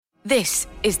This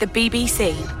is the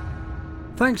BBC.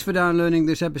 Thanks for downloading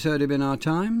this episode of In Our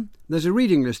Time. There's a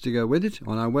reading list to go with it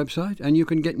on our website, and you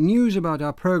can get news about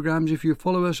our programmes if you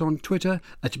follow us on Twitter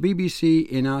at BBC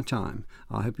In Our Time.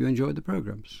 I hope you enjoyed the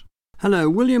programmes. Hello,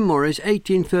 William Morris,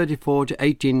 1834 to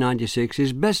 1896,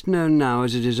 is best known now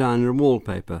as a designer of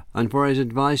wallpaper, and for his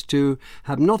advice to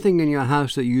have nothing in your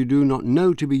house that you do not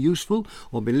know to be useful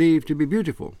or believe to be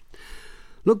beautiful.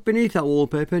 Look beneath that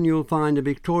wallpaper and you'll find a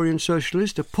Victorian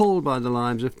socialist appalled by the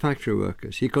lives of factory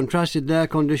workers. He contrasted their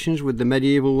conditions with the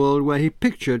medieval world where he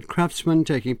pictured craftsmen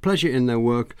taking pleasure in their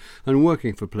work and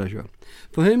working for pleasure.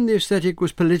 For him, the aesthetic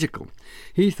was political.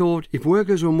 He thought if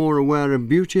workers were more aware of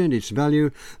beauty and its value,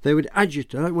 they would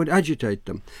agitate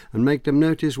them and make them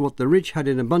notice what the rich had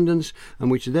in abundance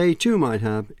and which they too might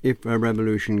have if a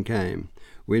revolution came.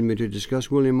 With me to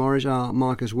discuss William Morris are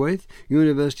Marcus Waithe,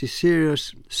 University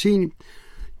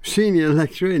Senior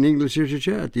Lecturer in English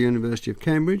Literature at the University of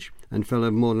Cambridge and Fellow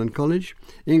of Magdalene College,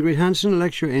 Ingrid Hanson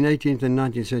Lecturer in 18th and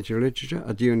 19th Century Literature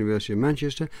at the University of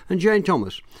Manchester, and Jane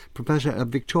Thomas, Professor of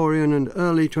Victorian and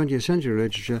Early 20th Century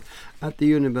Literature at the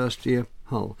University of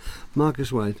Hull. Marcus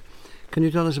Waithe, can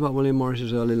you tell us about William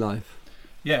Morris's early life?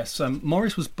 Yes,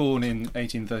 Morris was born in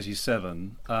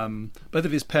 1837. Both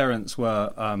of his parents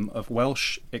were of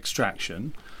Welsh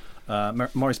extraction.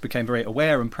 Morris became very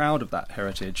aware and proud of that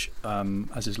heritage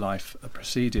as his life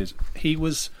proceeded. He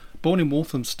was born in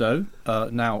Walthamstow,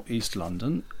 now East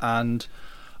London, and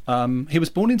he was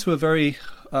born into a very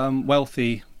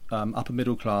wealthy upper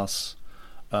middle class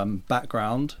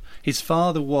background. His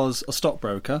father was a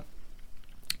stockbroker,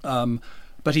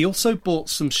 but he also bought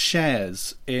some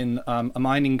shares in a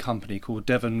mining company called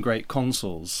Devon Great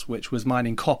Consols, which was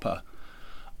mining copper.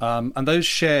 And those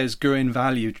shares grew in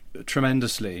value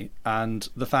tremendously, and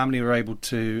the family were able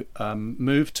to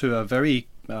move to a very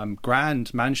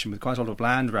grand mansion with quite a lot of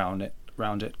land around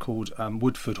it called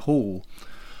Woodford Hall.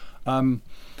 The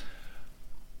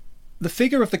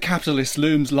figure of the capitalist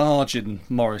looms large in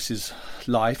Morris's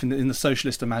life, in the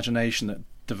socialist imagination that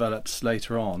develops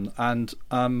later on, and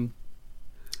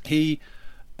he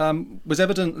was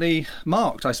evidently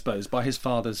marked, I suppose, by his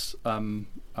father's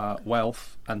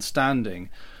wealth and standing,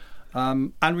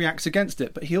 and reacts against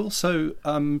it. But he also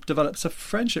develops a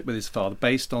friendship with his father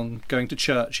based on going to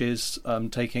churches,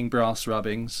 taking brass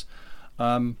rubbings.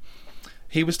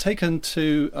 He was taken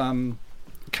to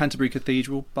Canterbury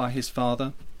Cathedral by his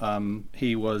father.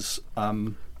 He was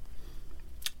then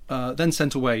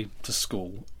sent away to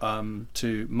school,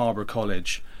 to Marlborough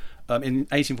College, in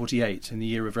 1848, in the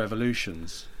year of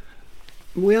revolutions.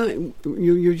 Well,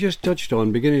 you just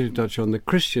beginning to touch on the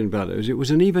Christian values. It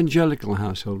was an evangelical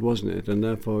household, wasn't it? And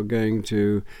therefore going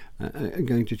to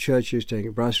churches,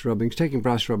 taking brass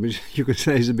rubbings, you could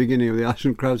say, is the beginning of the arts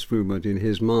and crafts movement in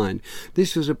his mind.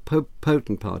 This was a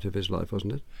potent part of his life,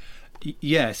 wasn't it?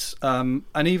 Yes, an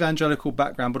evangelical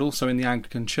background, but also in the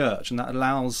Anglican Church, and that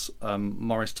allows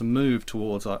Morris to move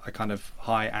towards a kind of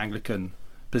high Anglican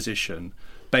position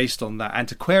based on that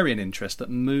antiquarian interest that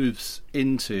moves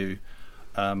into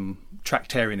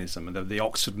Tractarianism and the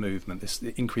Oxford movement,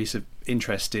 the increase of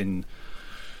interest in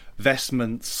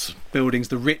vestments, buildings,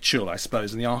 the ritual, I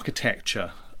suppose, and the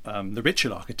architecture, the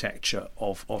ritual architecture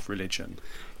of religion.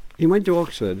 He went to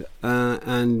Oxford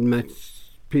and met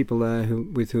people there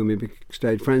with whom he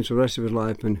stayed friends for the rest of his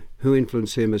life and who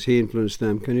influenced him as he influenced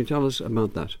them. Can you tell us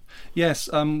about that? Yes,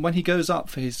 when he goes up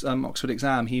for his Oxford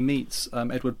exam, he meets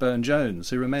Edward Burne-Jones,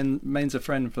 who remains a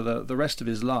friend for the rest of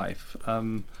his life.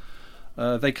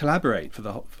 They collaborate for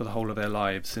the whole of their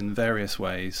lives in various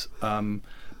ways.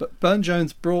 But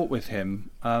Burne-Jones brought with him...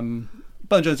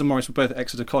 Burne-Jones and Morris were both at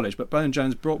Exeter College, but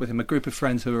Burne-Jones brought with him a group of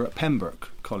friends who were at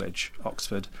Pembroke College,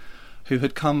 Oxford, who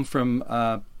had come from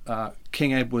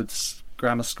King Edward's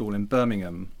Grammar School in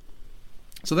Birmingham.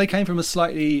 So they came from a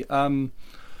slightly... a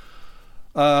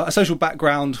social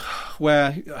background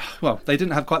where, they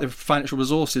didn't have quite the financial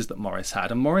resources that Morris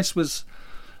had. And Morris was,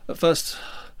 at first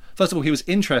of all, he was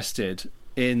interested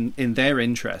in their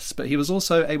interests, but he was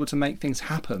also able to make things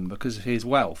happen because of his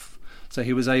wealth. So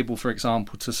he was able, for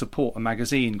example, to support a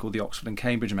magazine called the Oxford and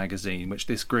Cambridge magazine, which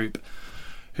this group,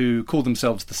 who called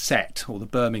themselves the Set, or the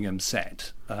Birmingham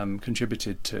Set,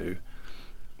 contributed to.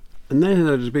 And they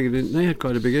had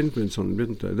quite a big influence on him,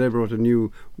 didn't they? They brought a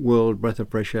new world breath of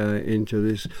fresh air into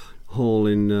this hall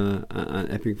in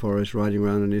Epping Forest, riding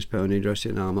around on his pony, dressed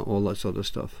in armour, all that sort of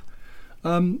stuff.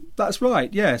 That's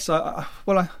right, yes.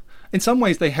 In some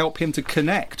ways they help him to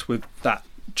connect with that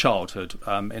childhood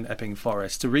in Epping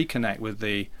Forest, to reconnect with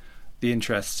the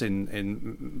interests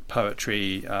in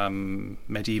poetry,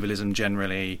 medievalism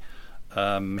generally.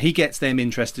 He gets them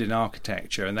interested in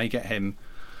architecture, and they get him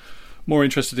more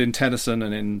interested in Tillotson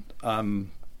and in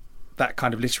that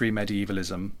kind of literary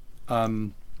medievalism.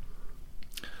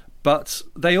 But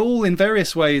they all, in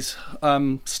various ways,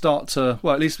 start to,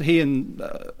 well, at least he and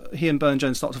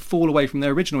Burne-Jones start to fall away from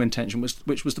their original intention,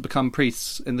 which was to become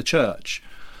priests in the church,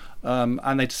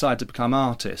 and they decide to become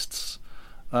artists.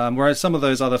 Whereas some of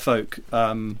those other folk,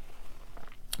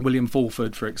 William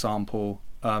Fulford, for example,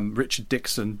 Richard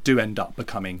Dixon, do end up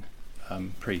becoming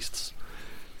priests.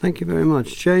 Thank you very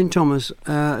much. Jane Thomas,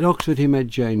 at Oxford he met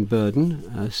Jane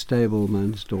Burden, a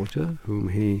stableman's daughter, whom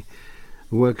he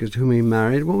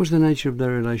married. What was the nature of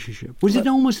their relationship? Was it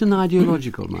almost an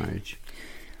ideological marriage?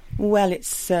 Well,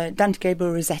 it's Dante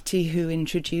Gabriel Rossetti who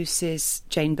introduces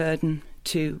Jane Burden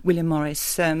to William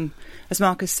Morris. As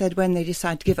Marcus said, when they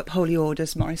decide to give up holy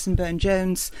orders, Morris and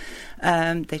Burne-Jones,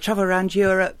 they travel around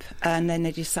Europe and then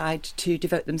they decide to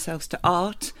devote themselves to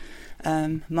art.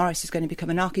 Morris is going to become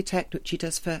an architect, which he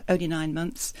does for only 9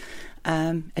 months.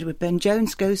 Edward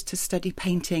Burne-Jones goes to study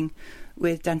painting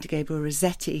with Dante Gabriel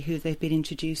Rossetti, who they've been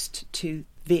introduced to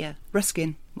via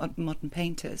Ruskin, modern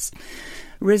painters.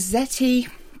 Rossetti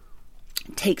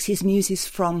takes his muses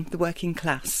from the working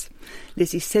class.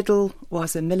 Lizzie Siddal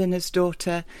was a milliner's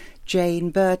daughter, Jane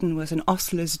Burden was an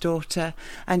ostler's daughter,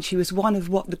 and she was one of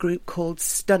what the group called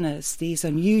stunners, these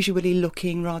unusually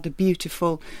looking, rather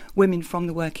beautiful women from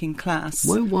the working class.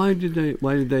 Well, why did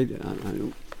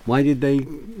they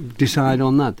decide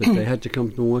on that they had to come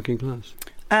from the working class?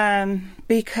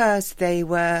 Because they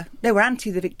were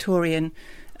anti the Victorian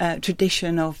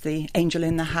tradition of the angel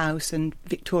in the house and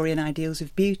Victorian ideals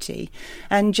of beauty.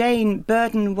 And Jane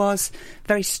Burden was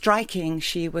very striking.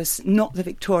 She was not the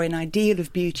Victorian ideal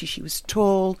of beauty. She was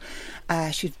tall.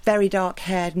 She was very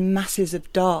dark-haired, masses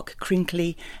of dark,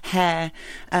 crinkly hair.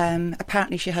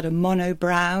 Apparently she had a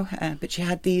monobrow, but she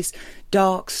had these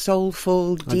dark,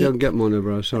 soulful, deep... I don't get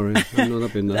monobrow, sorry. I'm not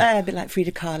up in that. A bit like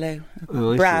Frida Kahlo.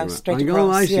 Oh, brow straight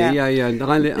across. I see,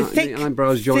 yeah. Thick,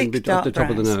 eyebrows joined at the top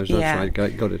of the nose. Yeah. That's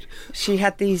right, got it. She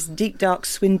had these deep, dark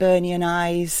Swinburnian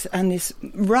eyes and this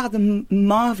rather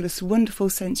marvellous, wonderful,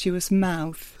 sensuous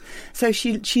mouth. So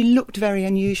she looked very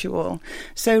unusual.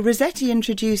 So Rossetti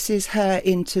introduces her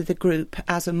into the group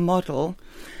as a model.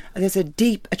 There's a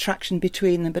deep attraction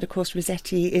between them, but of course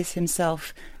Rossetti is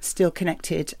himself still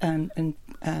connected and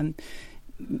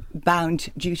bound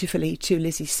dutifully to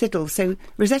Lizzie Siddal. So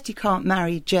Rossetti can't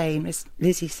marry Jane as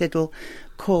Lizzie Siddal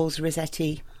calls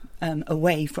Rossetti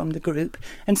away from the group.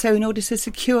 And so in order to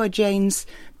secure Jane's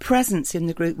presence in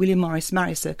the group, William Morris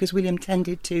marries her, because William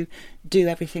tended to do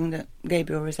everything that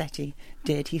Gabriel Rossetti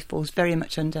did. He falls very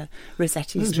much under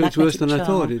Rossetti's magnetic it's worse than charm. I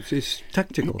thought. It's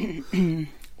tactical.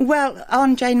 Well,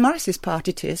 on Jane Morris's part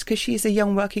it is, because she's a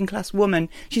young working class woman.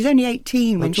 She's only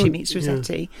 18 when she meets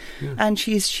Rossetti, and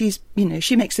she's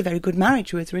she makes a very good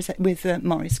marriage with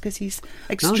Morris, because he's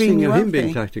extremely wealthy. Him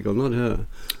being tactical, not her.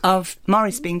 Of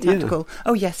Morris being tactical. Yeah.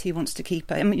 Oh yes, he wants to keep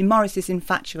her. I mean, Morris is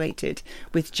infatuated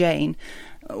with Jane.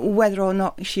 Whether or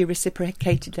not she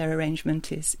reciprocated their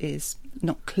arrangement is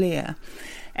not clear.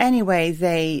 Anyway,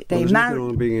 they married. Nothing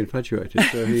wrong being infatuated.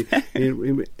 So he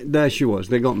there she was.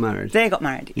 They got married.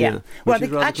 Yeah. Well, they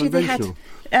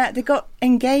got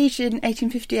engaged in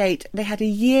 1858. They had a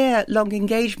year-long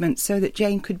engagement so that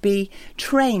Jane could be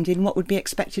trained in what would be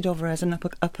expected of her as an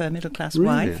upper middle-class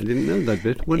wife. I didn't know that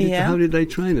bit. How did they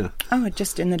train her? Oh,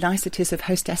 just in the niceties of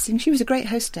hostessing. She was a great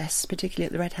hostess, particularly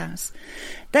at the Red House.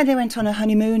 Then they went on a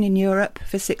honeymoon in Europe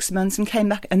for 6 months and came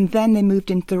back, and then they moved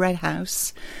into the Red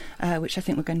House, which I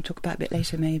think we're going to talk about a bit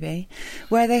later maybe,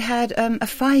 where they had a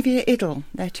 5-year idyll.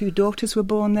 Their 2 daughters were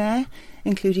born there,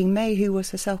 including May, who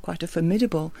was herself quite a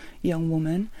formidable young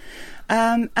woman.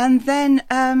 And then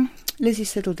Lizzie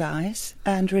Siddal dies,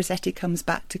 and Rossetti comes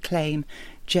back to claim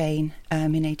Jane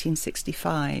in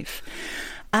 1865.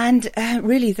 And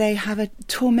really they have a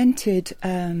tormented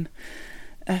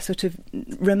sort of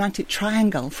romantic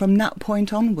triangle from that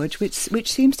point onwards,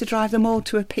 which seems to drive them all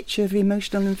to a picture of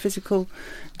emotional and physical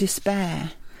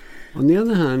despair. On the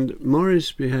other hand,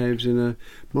 Morris behaves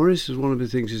Morris is one of the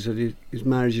things is that his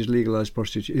marriage is legalised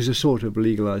prostitution, is a sort of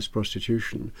legalised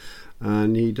prostitution,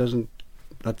 and he doesn't.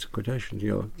 That's a quotation.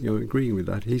 You're agreeing with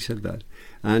that. He said that,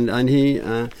 and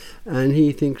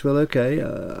he thinks, well, okay,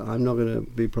 I'm not going to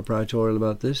be proprietorial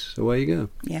about this. Away you go.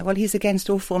 Yeah, well, he's against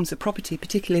all forms of property,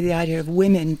 particularly the idea of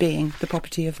women being the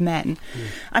property of men. Yeah.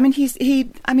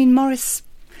 I mean, Morris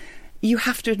you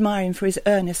have to admire him for his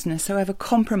earnestness, however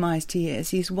compromised he is.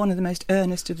 He's one of the most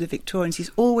earnest of the Victorians.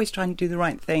 He's always trying to do the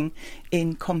right thing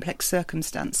in complex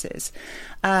circumstances.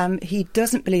 He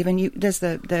doesn't believe, and there's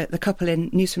the couple in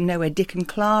News from Nowhere, Dick and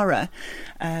Clara,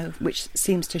 which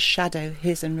seems to shadow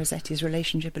his and Rossetti's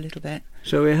relationship a little bit.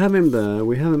 So we have him there,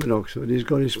 we have him at Oxford, he's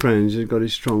got his friends, he's got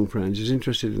his strong friends, he's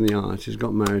interested in the arts, he's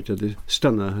got married to the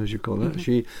stunner, as you call her.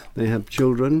 They have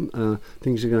children,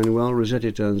 things are going well,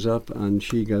 Rossetti turns up and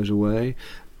she goes away,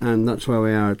 and that's where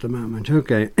we are at the moment.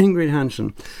 Okay, Ingrid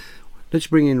Hanson, let's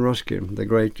bring in Ruskin, the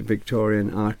great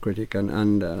Victorian art critic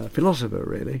and philosopher,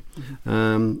 really.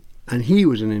 And he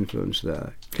was an influence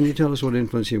there. Can you tell us what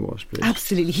influence he was, please?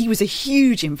 Absolutely. He was a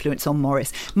huge influence on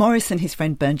Morris. Morris and his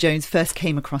friend Burne-Jones first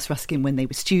came across Ruskin when they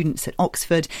were students at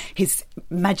Oxford. His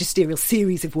magisterial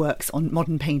series of works on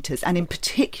modern painters, and in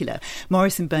particular,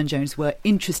 Morris and Burne-Jones were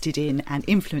interested in and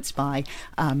influenced by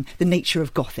the nature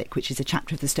of Gothic, which is a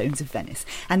chapter of the Stones of Venice.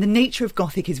 And the nature of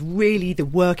Gothic is really the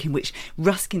work in which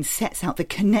Ruskin sets out the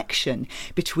connection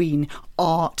between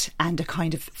art and a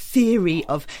kind of theory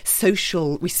of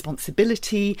social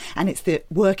responsibility, and it's the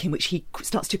work in which he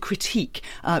starts to critique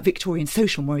Victorian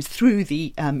social mores through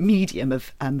the medium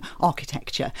of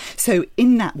architecture. So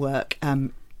in that work,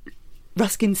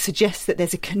 Ruskin suggests that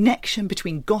there's a connection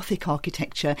between Gothic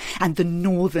architecture and the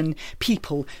northern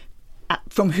people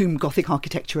from whom Gothic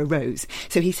architecture arose.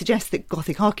 So he suggests that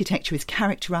Gothic architecture is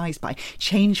characterised by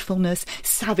changefulness,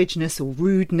 savageness or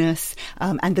rudeness,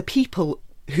 and the people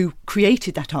who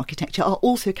created that architecture are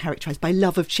also characterised by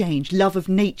love of change, love of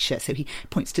nature. So he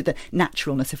points to the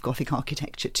naturalness of Gothic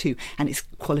architecture too, and its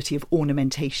quality of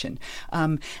ornamentation.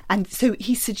 And so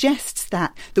he suggests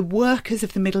that the workers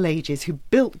of the Middle Ages who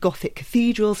built Gothic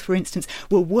cathedrals, for instance,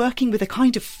 were working with a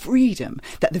kind of freedom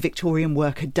that the Victorian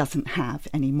worker doesn't have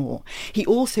anymore. He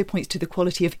also points to the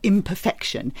quality of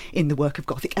imperfection in the work of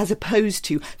Gothic, as opposed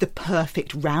to the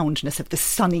perfect roundness of the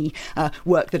sunny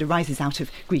work that arises out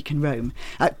of Greece and Rome.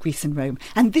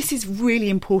 And this is really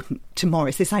important to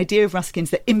Morris, this idea of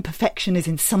Ruskin's that imperfection is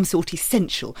in some sort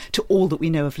essential to all that we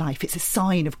know of life. It's a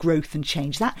sign of growth and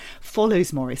change. That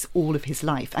follows Morris all of his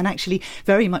life. And actually,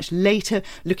 very much later,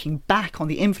 looking back on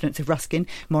the influence of Ruskin,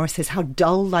 Morris says how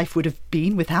dull life would have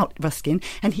been without Ruskin.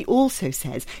 And he also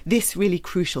says this really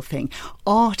crucial thing: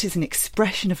 art is an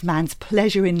expression of man's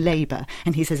pleasure in labour.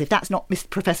 And he says if that's not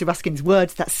Professor Ruskin's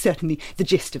words, that's certainly the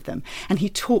gist of them. And he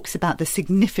talks about the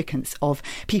significance of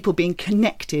people being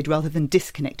connected rather than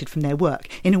disconnected from their work,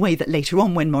 in a way that later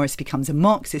on, when Morris becomes a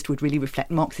Marxist, would really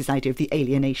reflect Marx's idea of the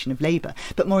alienation of labour.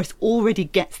 But Morris already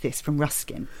gets this from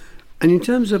Ruskin. And in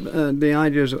terms of the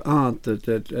ideas of art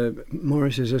that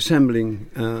Morris is assembling,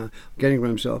 getting for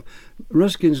himself,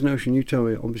 Ruskin's notion, you tell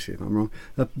me, obviously if I'm wrong,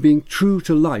 of being true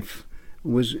to life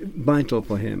was vital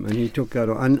for him, and he took that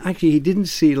on. And actually he didn't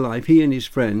see life, he and his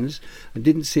friends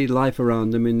didn't see life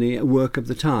around them in the work of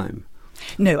the time.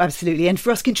 No, absolutely. And for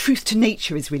Ruskin, truth to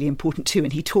nature is really important too.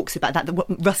 And he talks about that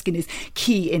Ruskin is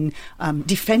key in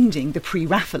defending the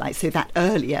pre-Raphaelites, so that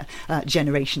earlier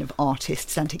generation of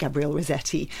artists, Dante Gabriel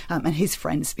Rossetti and his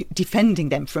friends, defending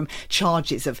them from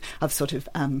charges of sort of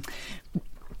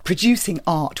producing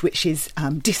art which is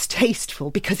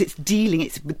distasteful because it's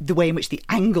the way in which the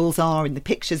angles are in the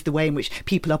pictures, the way in which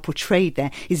people are portrayed there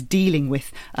is dealing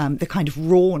with the kind of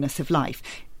rawness of life.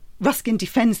 Ruskin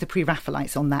defends the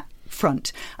pre-Raphaelites on that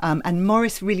front, and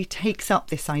Morris really takes up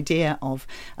this idea of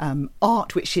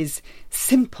art which is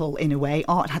simple in a way,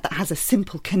 art that has a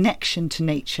simple connection to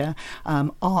nature,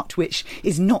 art which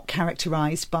is not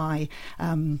characterised by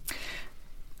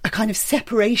a kind of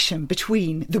separation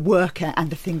between the worker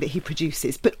and the thing that he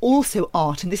produces, but also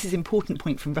art, and this is an important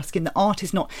point from Ruskin, that art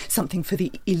is not something for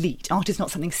the elite. Art is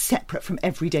not something separate from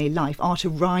everyday life. Art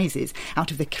arises out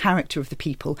of the character of the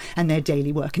people and their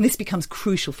daily work, and this becomes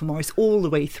crucial for Morris all the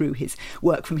way through his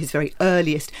work, from his very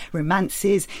earliest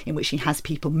romances, in which he has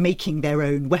people making their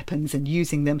own weapons and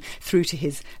using them, through to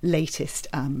his latest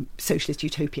socialist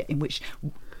utopia, in which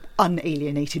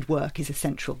unalienated work is a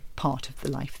central part of the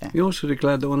life there. He also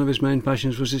declared that one of his main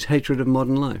passions was his hatred of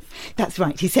modern life. That's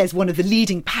right. He says one of the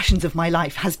leading passions of my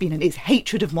life has been and is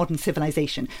hatred of modern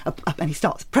civilization. And he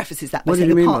prefaces that by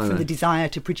saying, apart from the desire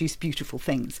to produce beautiful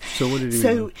things. So what did he mean?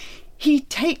 So he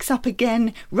takes up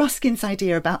again Ruskin's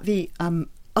idea about the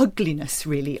ugliness,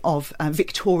 really, of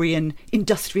Victorian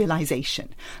industrialisation.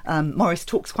 Morris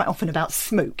talks quite often about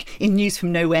smoke. In News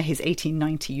from Nowhere, his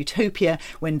 1890 utopia,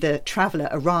 when the traveller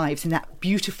arrives in that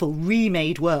beautiful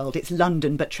remade world, it's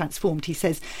London but transformed, he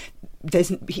says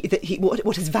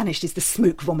what has vanished is the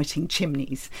smoke-vomiting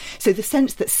chimneys. So the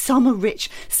sense that some are rich,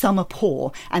 some are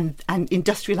poor, and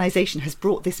industrialisation has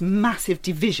brought this massive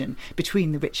division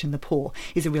between the rich and the poor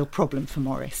is a real problem for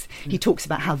Morris. He talks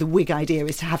about how the Whig idea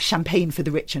is to have champagne for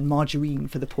the rich and margarine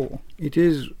for the poor. It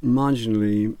is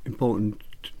marginally important,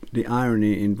 the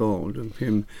irony involved of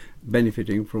him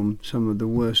benefiting from some of the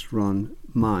worst-run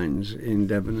mines in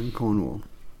Devon and Cornwall.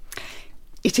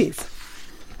 It is.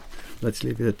 Let's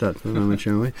leave it at that for a moment,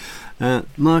 shall we?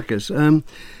 Marcus,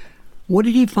 what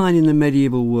did he find in the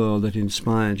medieval world that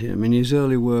inspired him? I mean, his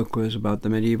early work was about the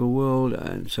medieval world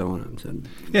and so on. And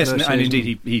yes, and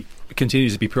indeed he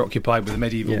continues to be preoccupied with the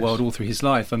medieval Yes. world all through his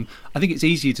life. I think it's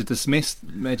easy to dismiss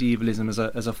medievalism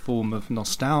as a form of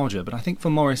nostalgia, but I think for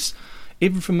Morris,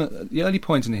 even from the early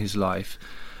point in his life,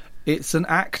 it's an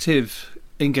active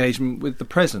engagement with the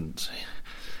present.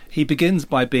 He begins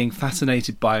by being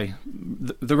fascinated by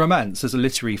the romance as a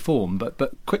literary form, but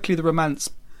quickly the romance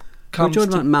comes We're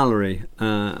talking about Mallory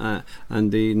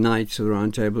and the Knights of the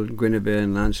Round Table, Guinevere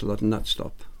and Lancelot and that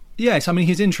stuff. Yes, I mean,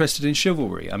 he's interested in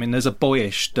chivalry. I mean, there's a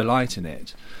boyish delight in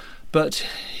it. But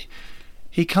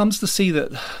he comes to see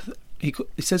that... He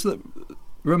says that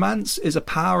romance is a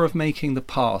power of making the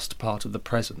past part of the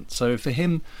present. So for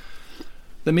him,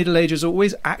 the Middle Ages are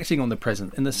always acting on the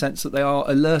present in the sense that they are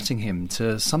alerting him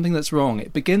to something that's wrong.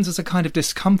 It begins as a kind of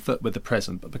discomfort with the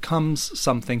present, but becomes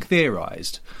something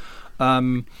theorised.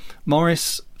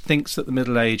 Morris thinks that the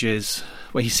Middle Ages,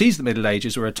 he sees the Middle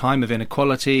Ages were a time of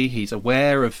inequality. He's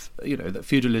aware of, that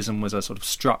feudalism was a sort of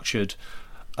structured,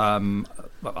 a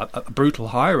brutal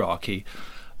hierarchy.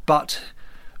 But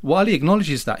while he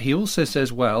acknowledges that, he also says,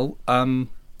 the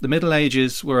Middle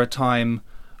Ages were a time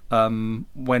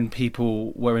when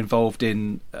people were involved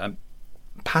in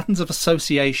patterns of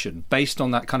association based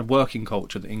on that kind of working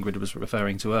culture that Ingrid was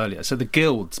referring to earlier. So the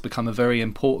guilds become a very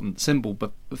important symbol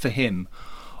for him.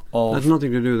 That's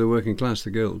nothing to do with the working class,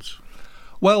 the guilds.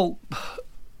 Well,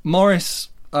 Morris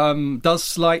does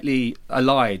slightly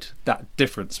elide that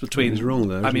difference between... He's wrong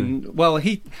there,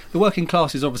 the working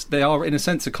class is obviously... They are, in a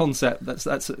sense, a concept that's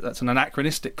an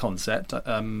anachronistic concept.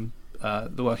 The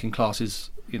working classes,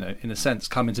 in a sense,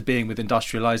 come into being with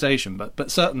industrialisation.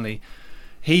 But certainly,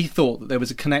 he thought that there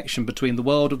was a connection between the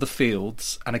world of the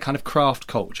fields and a kind of craft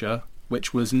culture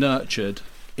which was nurtured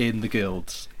in the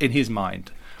guilds, in his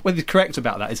mind. Whether he's correct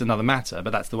about that is another matter, but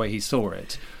that's the way he saw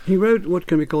it. He wrote what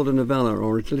can be called a novella,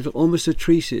 or almost a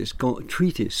treatise called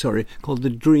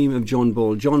The Dream of John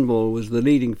Ball. John Ball was the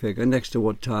leading figure next to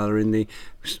Wat Tyler in the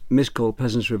miscalled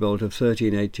Peasants' Revolt of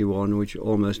 1381, which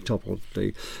almost toppled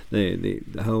the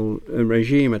whole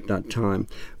regime at that time.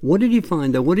 What did he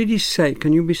find there? What did he say?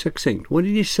 Can you be succinct? What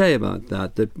did he say about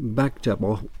that backed up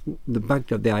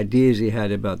the ideas he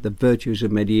had about the virtues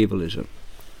of medievalism?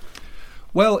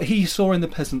 Well, he saw in the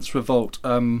Peasants' Revolt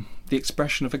the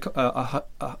expression of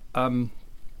a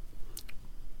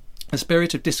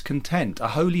spirit of discontent, a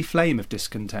holy flame of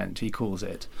discontent, he calls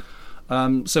it.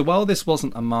 So while this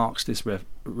wasn't a Marxist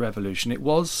revolution, it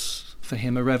was, for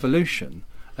him, a revolution.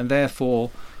 And therefore,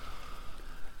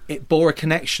 it bore a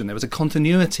connection. There was a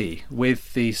continuity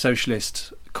with the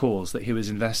socialist cause that he was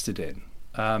invested in.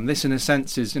 This, in a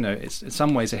sense, is, it's in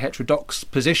some ways a heterodox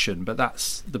position, but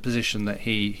that's the position that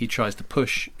he tries to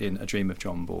push in A Dream of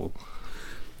John Ball.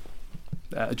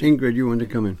 Ingrid, you want to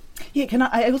come in? Yeah,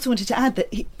 I also wanted to add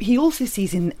that he also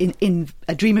sees in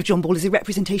A Dream of John Ball as a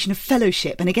representation of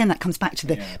fellowship. And again, that comes back to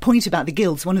the point about the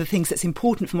guilds. One of the things that's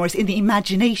important for Morris in the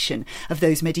imagination of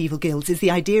those medieval guilds is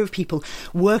the idea of people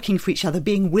working for each other,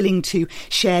 being willing to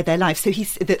share their lives. So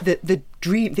he's the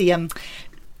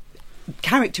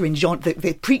character in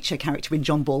the preacher character in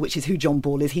John Ball, which is who John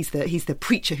Ball is, he's the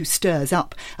preacher who stirs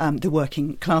up the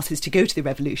working classes to go to the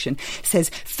revolution, says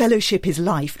fellowship is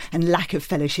life and lack of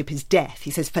fellowship is death.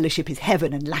 He says fellowship is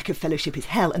heaven and lack of fellowship is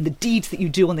hell, and the deeds that you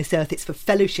do on this earth, it's for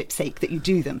fellowship's sake that you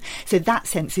do them. So that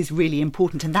sense is really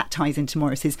important, and that ties into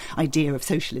Morris's idea of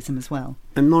socialism as well.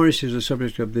 And Morris is the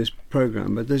subject of this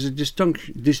programme, but there's a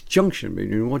disjunction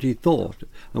between what he thought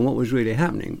and what was really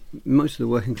happening. Most of the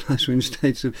working class were in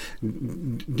states of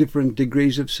different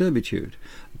degrees of servitude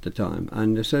at the time,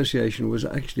 and association was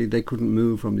actually, they couldn't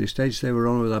move from the estates they were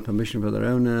on without permission for their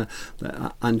owner,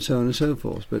 and so on and so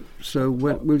forth. But so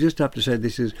we'll just have to say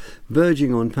this is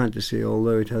verging on fantasy,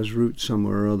 although it has roots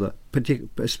somewhere or other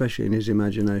especially in his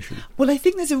imagination? Well, I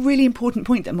think there's a really important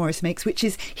point that Morris makes, which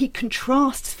is he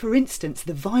contrasts, for instance,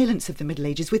 the violence of the Middle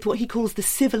Ages with what he calls the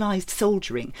civilised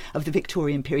soldiering of the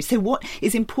Victorian period. So what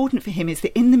is important for him is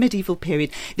that in the medieval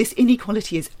period, this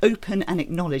inequality is open and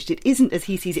acknowledged. It isn't, as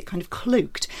he sees it, kind of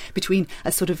cloaked between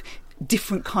a sort of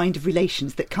different kind of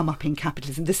relations that come up in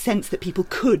capitalism, the sense that people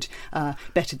could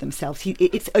better themselves.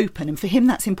 It's open, and for him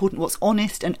that's important. What's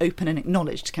honest and open and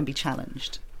acknowledged can be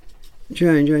challenged.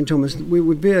 Jane Thomas, we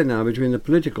veer now between the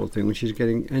political thing, which is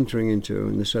entering into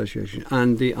an association,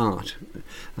 and the art.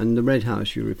 And the Red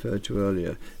House you referred to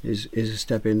earlier is a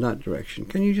step in that direction.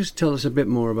 Can you just tell us a bit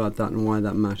more about that and why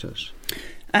that matters?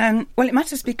 Well, it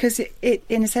matters because it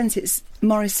in a sense, it's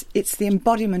the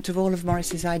embodiment of all of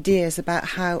Morris's ideas about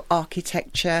how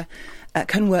architecture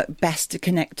can work best to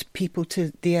connect people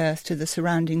to the earth, to the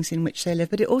surroundings in which they live.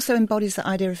 But it also embodies the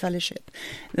idea of fellowship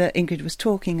that Ingrid was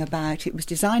talking about. It was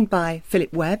designed by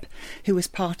Philip Webb, who was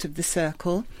part of the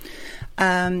Circle.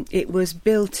 It was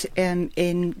built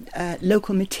in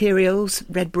local materials,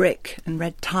 red brick and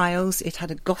red tiles. It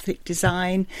had a Gothic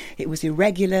design. It was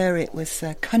irregular. It was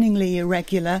cunningly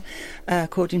irregular,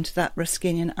 according to that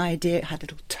Ruskinian idea. It had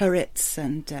little turrets,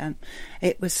 and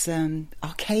it was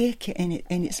archaic in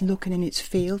its look and in its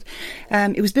field.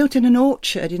 It was built in an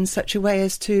orchard in such a way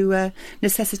as to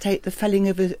necessitate the felling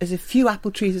of as few apple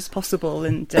trees as possible,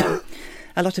 and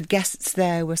a lot of guests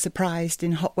there were surprised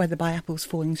in hot weather by apples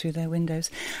falling through their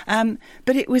windows.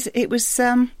 But it was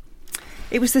the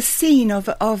scene of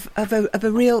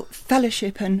a real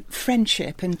fellowship and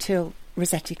friendship until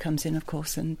Rossetti comes in, of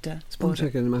course, and spoils it.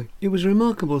 1 second, Mike. It was a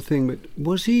remarkable thing, but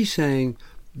was he saying,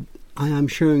 I am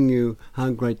showing you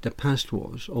how great the past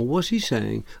was, or was he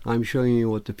saying, I'm showing you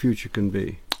what the future can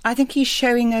be? I think he's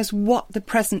showing us what the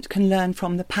present can learn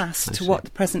from the past, what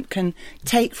the present can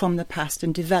take from the past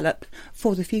and develop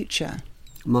for the future.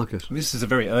 Marcus. This is a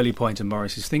very early point in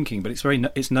Morris's thinking, but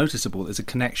it's noticeable. There's a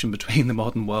connection between the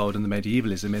modern world and the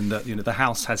medievalism in that the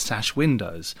house has sash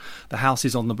windows. The house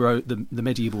is on the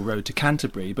medieval road to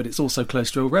Canterbury, but it's also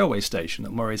close to a railway station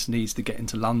that Morris needs to get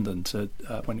into London to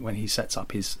when he sets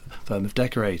up his firm of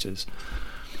decorators.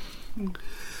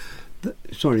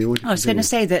 Sorry, I was going to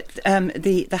say that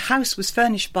the house was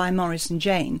furnished by Morris and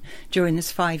Jane during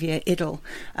this 5-year idyll,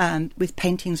 with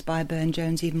paintings by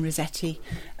Burne-Jones. Even Rossetti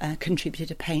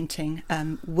contributed a painting.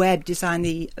 Webb designed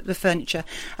the furniture,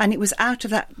 and it was out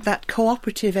of that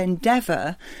cooperative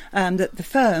endeavour that the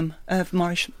firm of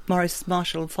Morris,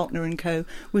 Marshall, Faulkner and Co.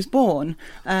 was born.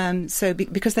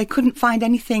 Because they couldn't find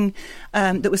anything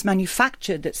that was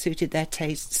manufactured that suited their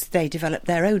tastes, they developed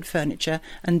their own furniture,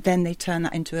 and then they turned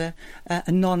that into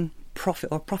a non-profit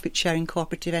or profit-sharing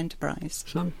cooperative enterprise.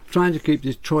 So I'm trying to keep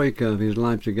this troika of his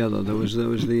life together. There was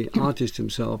the artist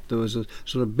himself. There was a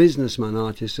sort of businessman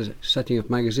artist setting up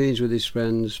magazines with his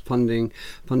friends, funding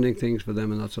things for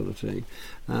them and that sort of thing.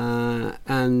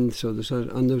 And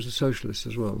there was a socialist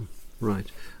as well. Right.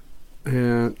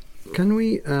 Can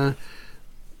we go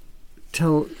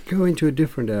into a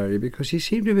different area, because he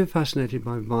seemed to be fascinated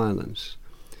by violence,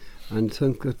 and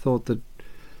thought that.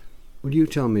 Would you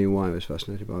tell me why I was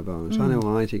fascinated by violence? I know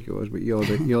why I think it was, but you're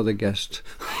the guest.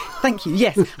 Thank you.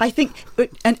 Yes, I think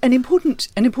an important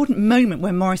moment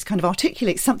where Morris kind of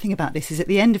articulates something about this is at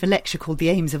the end of a lecture called "The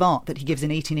Aims of Art" that he gives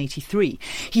in 1883.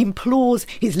 He implores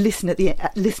his listeners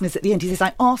at the end. He says,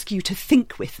 "I ask you to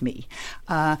think with me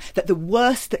that the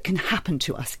worst that can happen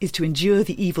to us is to endure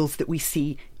the evils that we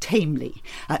see tamely.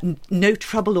 No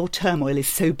trouble or turmoil is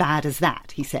so bad as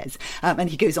that," he says. And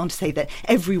he goes on to say that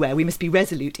everywhere we must be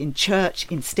resolute in church,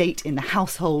 in state, in the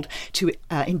household, to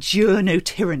endure no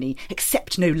tyranny,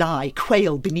 accept no lie,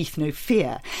 quail beneath no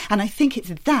fear. And I think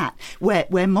it's that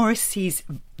where Morris sees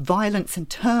violence and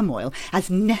turmoil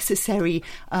as necessary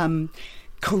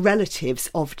correlatives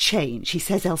of change. He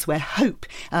says elsewhere, hope.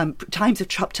 Times of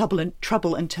trouble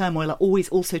and turmoil are always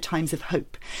also times of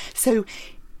hope. So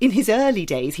in his early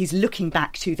days, he's looking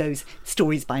back to those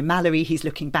stories by Mallory, he's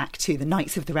looking back to the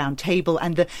Knights of the Round Table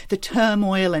and the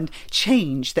turmoil and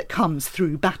change that comes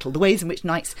through battle, the ways in which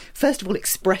knights, first of all,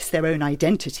 express their own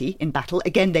identity in battle.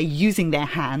 Again, they're using their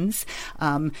hands.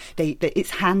 It's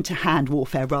hand-to-hand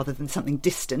warfare rather than something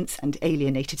distant and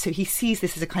alienated. So he sees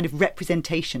this as a kind of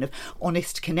representation of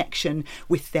honest connection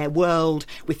with their world,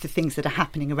 with the things that are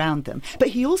happening around them. But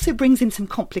he also brings in some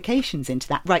complications into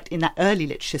that, right, in that early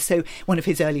literature. So one of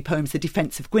his early poems, The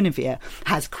Defence of Guinevere,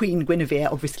 has Queen Guinevere,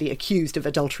 obviously accused of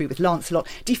adultery with Lancelot,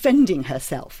 defending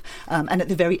herself. And at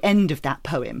the very end of that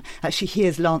poem, she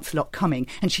hears Lancelot coming,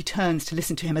 and she turns to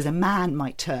listen to him as a man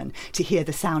might turn to hear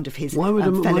the sound of his Why would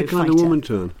fellow why can't fighter. a woman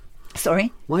turn?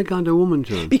 Sorry? Why can't a woman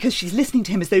to him? Because she's listening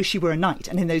to him as though she were a knight,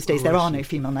 and in those days there I are see. no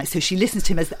female knights, so she listens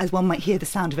to him as one might hear the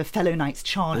sound of a fellow knight's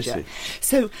charger.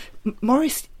 So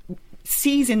Morris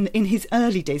sees in his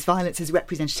early days violence as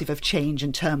representative of change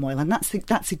and turmoil, and that's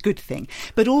a good thing.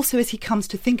 But also, as he comes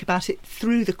to think about it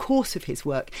through the course of his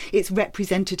work, it's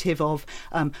representative of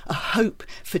a hope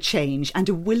for change and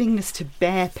a willingness to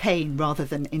bear pain rather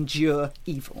than endure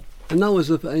evil. And that was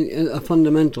a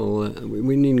fundamental,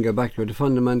 we needn't go back to it, a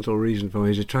fundamental reason for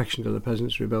his attraction to the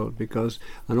Peasants' Revolt, because,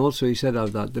 and also he said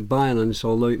of that, the violence,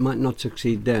 although it might not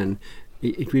succeed then,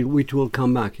 it will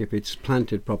come back if it's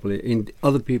planted properly.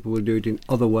 Other people will do it in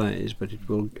other ways, but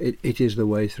it is the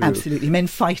way through. Absolutely. Men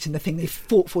fight and the thing they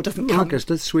fought for doesn't come. Marcus,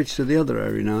 let's switch to the other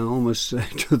area now, almost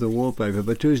to the wallpaper,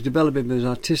 but to his developing of his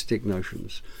artistic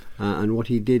notions. And what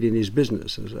he did in his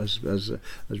business, as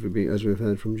we've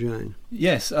heard from Jane.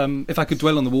 Yes, if I could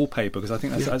dwell on the wallpaper, because I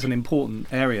think that's an important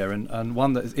area and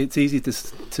one that it's easy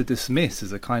to dismiss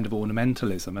as a kind of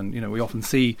ornamentalism. And we often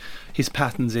see his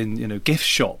patterns in gift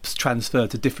shops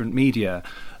transferred to different media.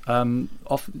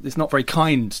 It's not very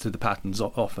kind to the patterns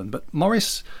often, but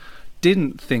Morris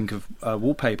didn't think of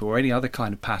wallpaper or any other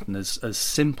kind of pattern as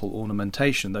simple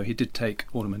ornamentation, though he did take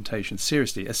ornamentation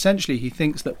seriously. Essentially, he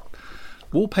thinks that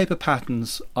wallpaper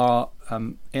patterns are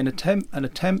an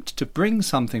attempt to bring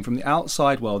something from the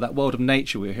outside world, that world of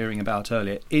nature we were hearing about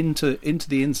earlier, into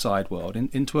the inside world,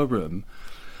 into a room.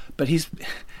 But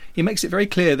he makes it very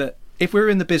clear that if we're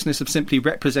in the business of simply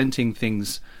representing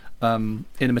things in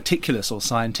a meticulous or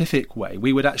scientific way,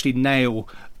 we would actually nail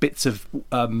bits of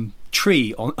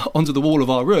tree onto the wall of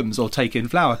our rooms or take in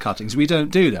flower cuttings. We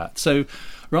don't do that. So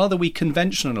rather we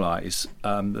conventionalise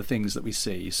the things that we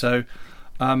see. So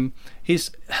he's,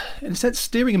 in a sense,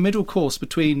 steering a middle course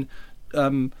between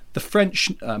the French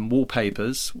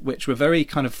wallpapers, which were very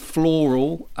kind of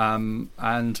floral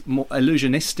and more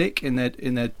illusionistic in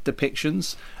their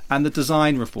depictions, and the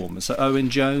design reformers. So Owen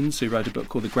Jones, who wrote a book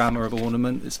called The Grammar of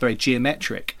Ornament, it's very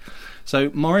geometric.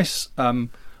 So Morris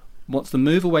wants to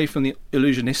move away from the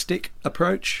illusionistic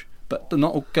approach, but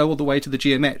not go all the way to the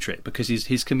geometric, because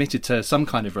he's committed to some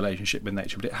kind of relationship with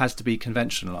nature, but it has to be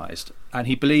conventionalised. And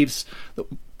he believes that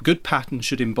good patterns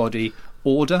should embody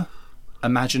order,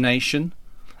 imagination,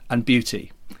 and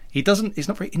beauty. He's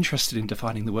not very interested in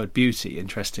defining the word beauty,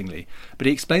 interestingly, but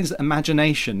he explains that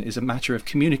imagination is a matter of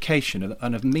communication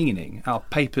and of meaning. Our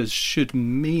papers should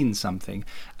mean something,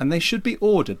 and they should be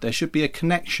ordered. There should be a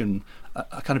connection,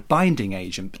 a kind of binding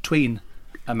agent between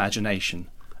imagination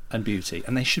and beauty,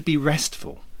 and they should be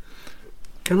restful.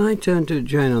 Can I turn to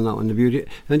Jane on that one, the beauty,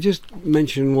 and just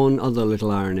mention one other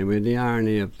little irony, with the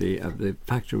irony of the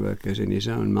factory workers in his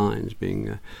own mines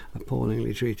being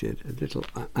appallingly treated.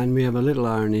 And we have a little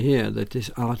irony here that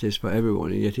this art is for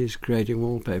everyone, and yet he's creating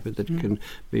wallpaper that can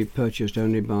be purchased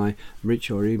only by rich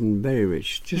or even very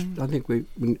rich. I think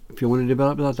if you want to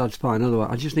develop that, that's fine. Otherwise,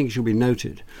 I just think it should be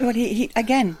noted. Well, he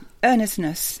again,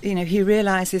 earnestness. He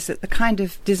realises that the kind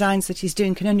of designs that he's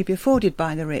doing can only be afforded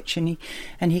by the rich, and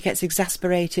he gets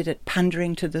exasperated at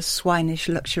pandering to the swinish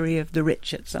luxury of the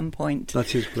rich at some point.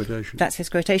 That's his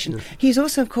quotation. Yeah. He's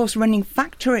also, of course, running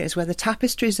factories where the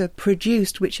tapestries are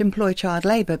produced which employ child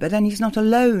labour, but then he's not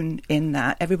alone in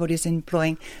that. Everybody's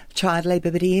employing child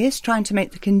labour, but he is trying to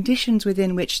make the conditions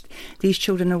within which these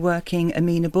children are working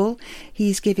amenable.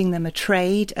 He's giving them a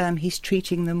trade. He's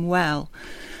treating them well.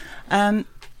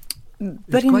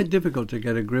 But it's quite difficult to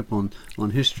get a grip on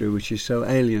history, which is so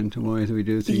alien to the way we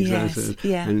do things. Yes,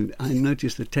 yeah. And I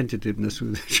noticed the tentativeness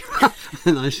with it,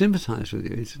 and I sympathise with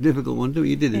you. It's a difficult one, but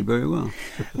you did it very well.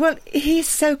 Well, he's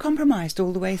so compromised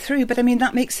all the way through, but I mean,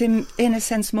 that makes him, in a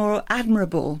sense, more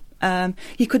admirable.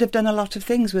 He could have done a lot of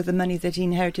things with the money that he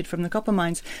inherited from the copper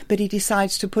mines, but he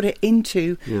decides to put it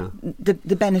into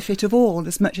the benefit of all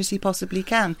as much as he possibly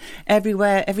can.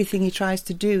 Everything he tries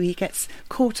to do, he gets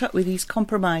caught up with these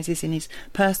compromises in his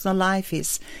personal life,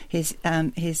 his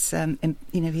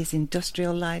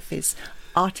industrial life, his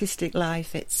artistic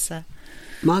life. It's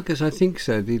Marcus, I think,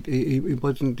 said he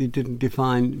didn't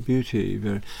define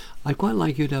beauty. I'd quite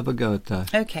like you to have a go at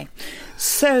that. Okay.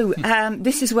 So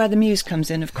this is where the muse comes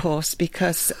in, of course,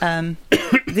 because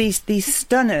these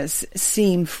stunners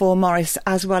seem for Morris,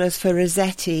 as well as for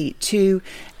Rossetti, to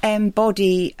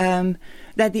embody...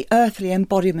 they're the earthly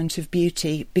embodiment of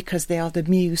beauty because they are the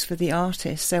muse for the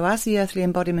artist. So as the earthly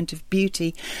embodiment of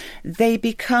beauty, they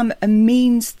become a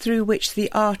means through which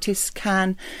the artist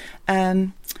can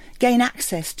gain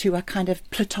access to a kind of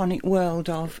Platonic world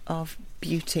of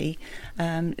beauty.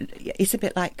 It's a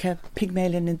bit like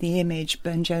Pygmalion and the Image,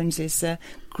 Burne-Jones's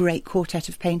great quartet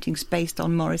of paintings based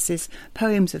on Morris's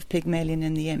poems of Pygmalion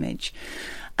and the Image.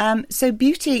 So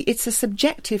beauty, it's a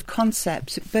subjective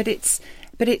concept, but it's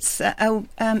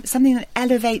something that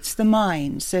elevates the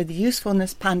mind. So the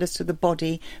usefulness panders to the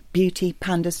body, beauty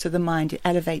panders to the mind. It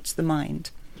elevates the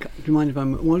mind. Do you mind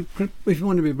if if you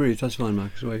want to be brief, that's fine,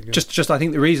 Marcus. Away you go. Just I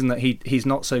think the reason that he's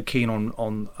not so keen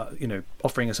on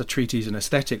offering us a treatise on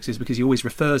aesthetics is because he always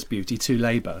refers beauty to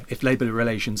labour. If labour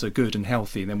relations are good and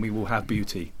healthy, then we will have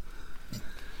beauty.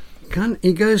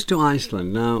 He goes to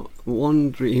Iceland now.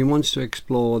 He wants to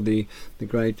explore the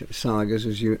great sagas,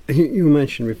 as you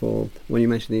mentioned before when you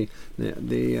mentioned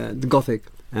the Gothic.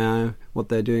 What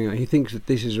they're doing. He thinks that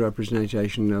this is a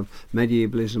representation of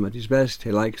medievalism at its best.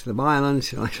 He likes the violence.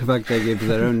 He likes the fact they give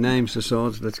their own names to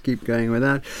swords. Let's keep going with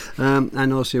that.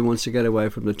 And also he wants to get away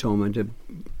from the torment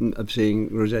of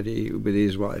seeing Rossetti with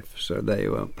his wife. So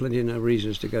there were plenty of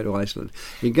reasons to go to Iceland.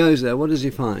 He goes there. What does he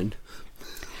find?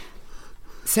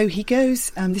 So he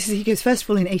goes, he goes first of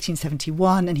all in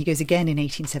 1871 and he goes again in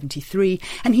 1873.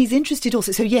 And he's interested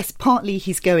also, so yes, partly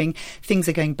things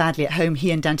are going badly at home.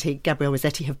 He and Dante Gabriel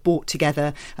Rossetti have bought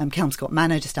together Kelmscott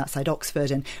Manor just outside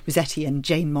Oxford, and Rossetti and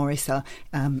Jane Morris are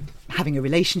having a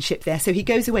relationship there. So he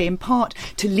goes away in part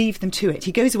to leave them to it.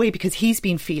 He goes away because he's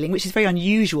been feeling, which is very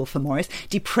unusual for Morris,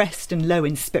 depressed and low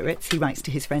in spirits, he writes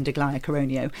to his friend Aglaia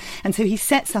Coronio. And so he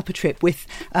sets up a trip with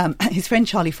his friend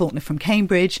Charlie Faulkner from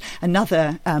Cambridge,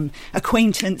 another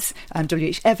acquaintance,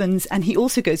 W.H. Evans, and he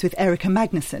also goes with Erika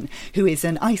Magnusson, who is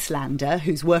an Icelander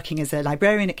who's working as a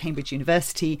librarian at Cambridge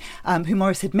University, who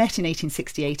Morris had met in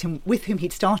 1868 and with whom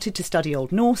he'd started to study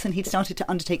Old Norse, and he'd started to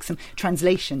undertake some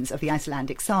translations of the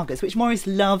Icelandic sagas, which Morris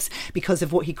loves because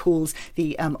of what he calls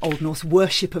the Old Norse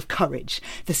worship of courage,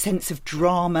 the sense of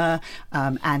drama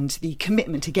and the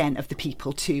commitment, again, of the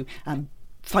people to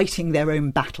fighting their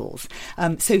own battles.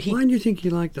 Why do you think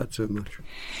he liked that so much?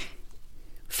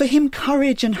 For him,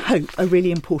 courage and hope are really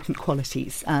important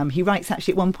qualities. He writes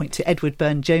actually at one point to Edward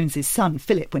Burne-Jones's son,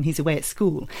 Philip, when he's away at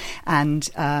school, and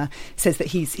says that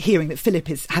he's hearing that Philip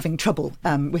is having trouble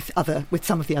with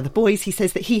some of the other boys. He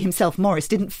says that he himself, Morris,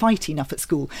 didn't fight enough at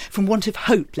school from want of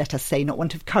hope, let us say, not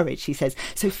want of courage, he says.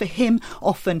 So for him,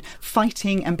 often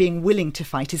fighting and being willing to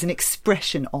fight is an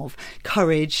expression of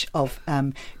courage, of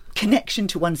connection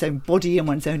to one's own body and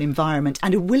one's own environment,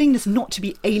 and a willingness not to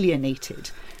be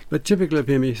alienated. But typical of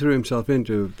him, he threw himself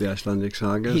into the Icelandic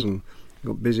sagas and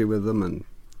got busy with them. And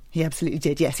he absolutely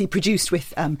did, yes. He produced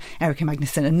with Erika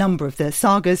Magnusson a number of the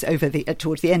sagas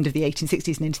towards the end of the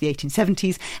 1860s and into the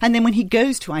 1870s. And then when he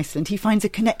goes to Iceland, he finds a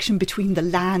connection between the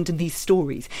land and these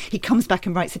stories. He comes back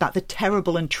and writes about the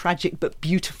terrible and tragic but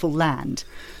beautiful land.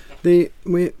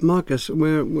 Marcus,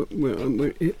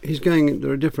 he's going.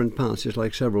 There are different paths. It's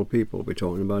like several people we're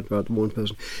talking about one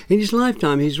person. In his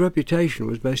lifetime, his reputation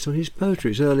was based on his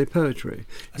poetry, his early poetry.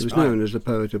 He was known as the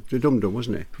poet of Dum-Dum,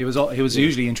 wasn't he? He was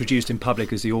usually introduced in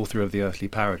public as the author of The Earthly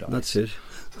Paradise. That's it.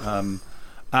 And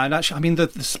actually, I mean, the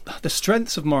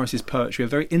strengths of Morris's poetry are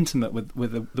very intimate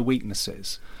with the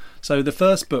weaknesses. So the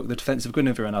first book, The Defence of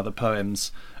Guinevere and Other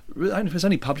Poems, was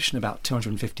only published in about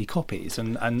 250 copies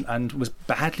and was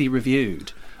badly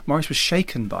reviewed. Morris was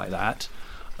shaken by that.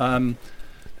 In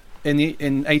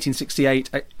 1868,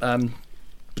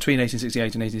 between 1868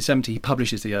 and 1870, he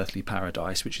publishes The Earthly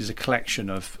Paradise, which is a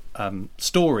collection of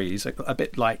stories, a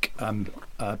bit like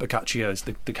Boccaccio's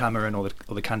The Decameron or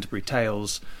the Canterbury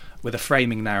Tales, with a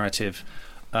framing narrative.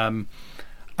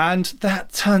 And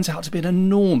that turns out to be an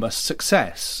enormous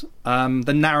success.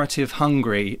 The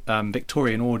narrative-hungry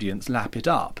Victorian audience lap it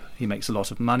up. He makes a lot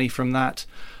of money from that.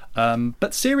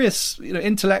 But serious,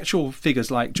 intellectual figures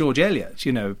like George Eliot,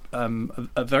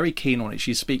 are very keen on it.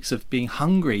 She speaks of being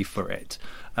hungry for it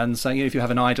and saying, if you have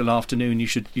an idle afternoon, you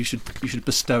should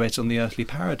bestow it on the Earthly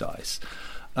Paradise.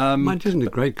 It isn't a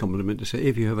great compliment to say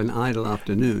if you have an idle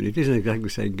afternoon. It isn't exactly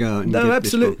say go and no, get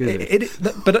absolutely. This book,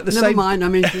 is it? But at the Never same mind. I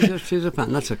mean, she's a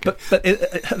fan. That's okay. But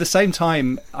at the same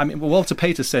time, I mean, Walter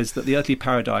Pater says that the Earthly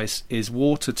Paradise is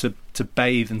water to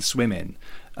bathe and swim in.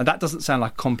 And that doesn't sound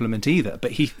like a compliment either,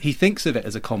 but he thinks of it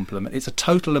as a compliment. It's a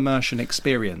total immersion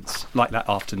experience, like that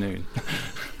afternoon.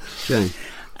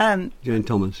 Jane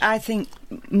Thomas. I think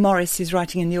Morris is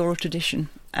writing in the oral tradition.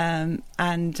 And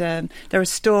there are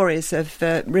stories of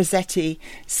Rossetti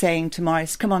saying to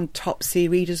Morris, "Come on, Topsy,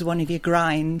 read us one of your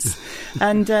grinds."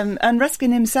 and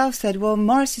Ruskin himself said, well,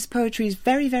 Morris's poetry is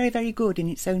very, very, very good in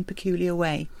its own peculiar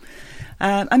way.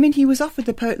 He was offered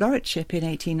the Poet Laureateship in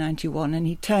 1891 and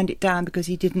he turned it down because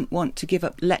he didn't want to give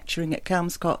up lecturing at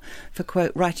Kelmscott for,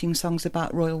 quote, writing songs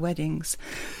about royal weddings.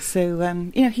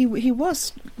 So, he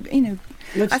was,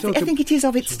 I think it is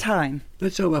of its time.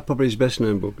 Let's talk about probably his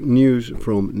best-known book, News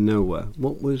from Nowhere.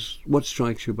 What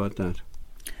strikes you about that?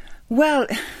 Well,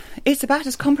 It's about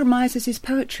as compromised as his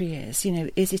poetry is. You know,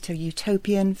 is it a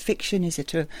utopian fiction? Is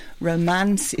it a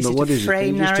romance? Is it a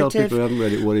frame narrative? Just tell people who haven't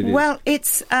read it what it is. Well,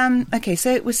 it's okay.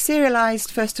 So it was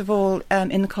serialised first of all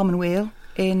in the Commonweal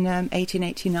in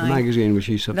 1889. The magazine which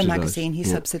he subsidised. The magazine he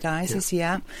subsidises.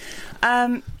 Yeah.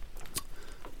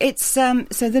 It's so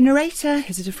the narrator,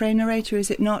 is it a frame narrator,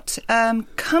 is it not,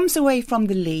 comes away from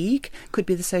the League, could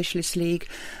be the Socialist League,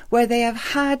 where they have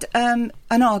had an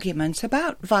argument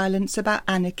about violence, about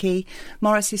anarchy.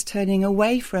 Morris is turning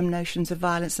away from notions of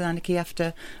violence and anarchy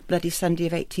after Bloody Sunday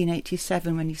of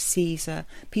 1887, when he sees a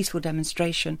peaceful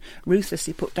demonstration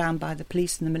ruthlessly put down by the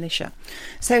police and the militia.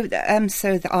 So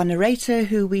our narrator,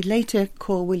 who we later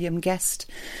call William Guest,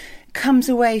 comes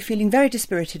away feeling very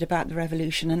dispirited about the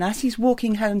revolution, and as he's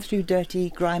walking home through dirty,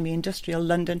 grimy, industrial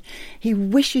London, he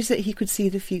wishes that he could see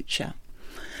the future.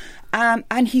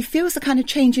 And he feels the kind of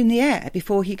change in the air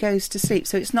before he goes to sleep,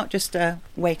 so it's not just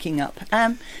waking up.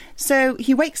 So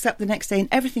he wakes up the next day and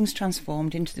everything's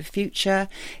transformed into the future.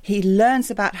 He learns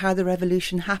about how the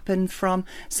revolution happened from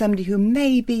somebody who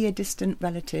may be a distant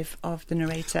relative of the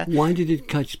narrator. Why did it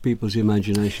catch people's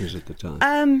imaginations at the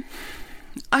time?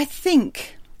 I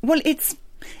think... Well,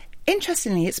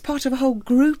 interestingly, it's part of a whole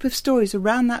group of stories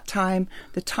around that time,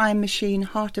 The Time Machine,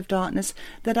 Heart of Darkness,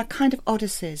 that are kind of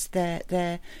odysseys.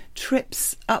 They're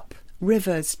trips up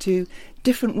rivers to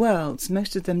different worlds,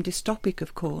 most of them dystopic,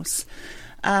 of course.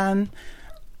 I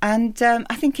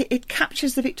think it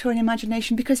captures the Victorian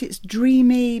imagination because it's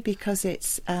dreamy, because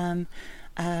it's...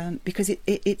 because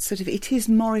it is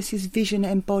Morris's vision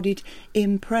embodied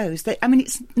in prose.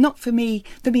 It's not for me.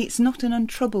 It's not an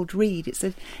untroubled read. It's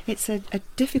a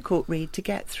difficult read to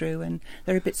get through, and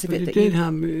there are bits of it that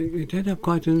it did have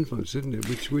quite an influence, didn't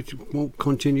it? Which won't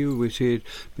continue. We see it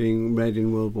being read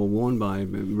in World War One by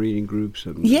reading groups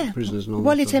and prisoners and all.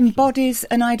 Well, it embodies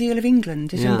an ideal of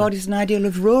England. It embodies an ideal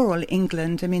of rural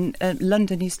England.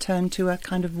 London is turned to a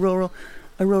kind of rural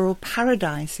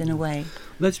paradise in a way.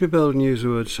 Let's be bold and use the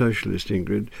word socialist,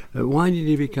 Ingrid. Why did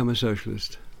he become a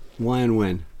socialist? Why and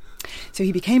when? So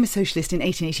he became a socialist in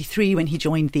 1883 when he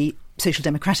joined the Social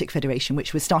Democratic Federation,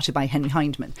 which was started by Henry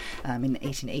Hyndman in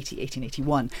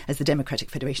 1881 as the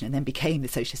Democratic Federation, and then became the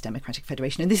Socialist Democratic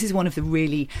Federation. And this is one of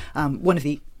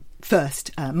the first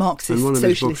Marxist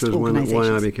socialist organisations.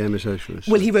 Why I Became a Socialist.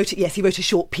 Well, he wrote a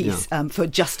short piece for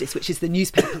Justice, which is the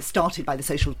newspaper started by the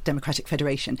Social Democratic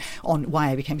Federation, on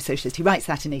why I became a socialist. He writes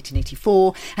that in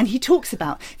 1884, and he talks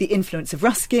about the influence of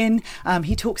Ruskin.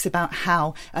 He talks about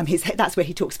how that's where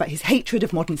he talks about his hatred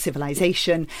of modern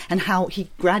civilization and how he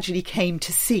gradually came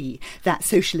to see that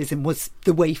socialism was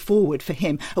the way forward for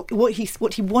him. What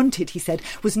he wanted, he said,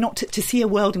 was not to see a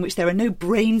world in which there are no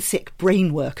brain-sick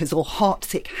brain workers or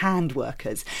heart-sick hand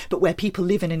workers, but where people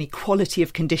live in an equality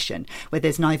of condition, where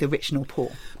there's neither rich nor poor.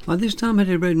 By this time had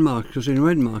he read Marx, because in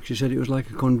read Marx he said it was like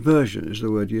a conversion, is the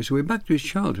word used. So we're back to his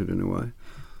childhood in a way.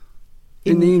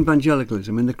 In the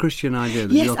evangelicalism, in the Christian idea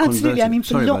that you're absolutely. Converted.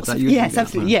 For lots of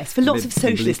for lots of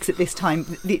socialists at this time,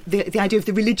 the idea of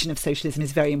the religion of socialism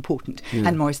is very important. Yeah.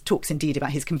 And Morris talks indeed about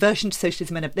his conversion to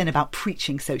socialism and then about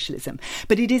preaching socialism.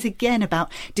 But it is again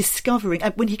about discovering.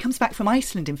 When he comes back from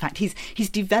Iceland, in fact, he's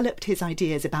developed his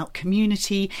ideas about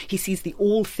community. He sees the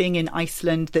all thing in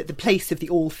Iceland, the place of the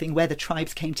all thing where the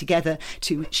tribes came together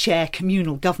to share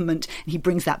communal government. And he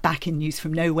brings that back in News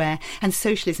from Nowhere. And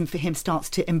socialism for him starts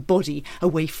to embody a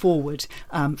way forward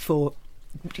for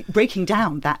breaking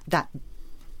down that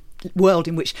world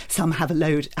in which some have a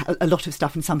lot of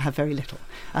stuff and some have very little.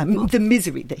 The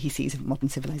misery that he sees of modern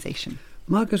civilization.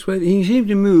 Marcus Waithe, he seemed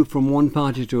to move from one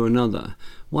party to another.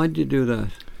 Why did he do that?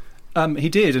 He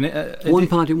did,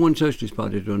 and one socialist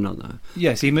party to another.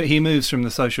 Yes, he moves from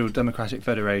the Social Democratic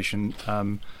Federation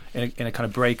in a kind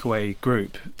of breakaway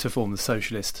group to form the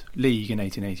Socialist League in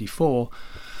 1884.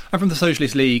 And from the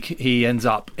Socialist League, he ends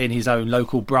up in his own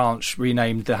local branch,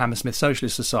 renamed the Hammersmith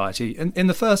Socialist Society. And in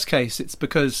the first case, it's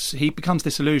because he becomes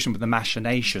disillusioned with the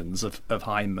machinations of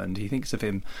Hyndman. He thinks of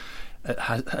him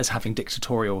as having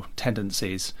dictatorial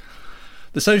tendencies.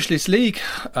 The Socialist League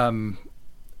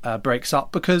breaks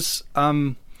up because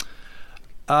an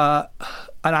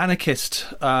anarchist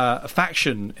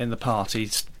faction in the party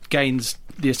gains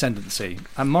the ascendancy.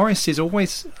 And Morris is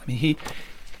always...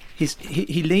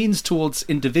 He leans towards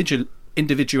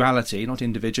individuality, not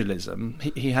individualism.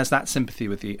 He has that sympathy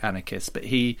with the anarchists, but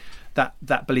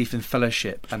that belief in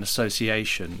fellowship and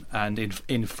association and in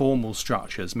informal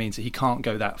structures means that he can't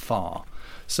go that far.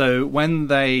 So when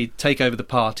they take over the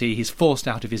party, he's forced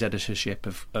out of his editorship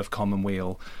of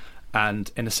Commonweal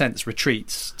and, in a sense,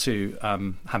 retreats to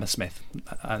Hammersmith.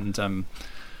 And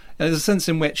there's a sense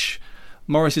in which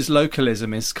Morris's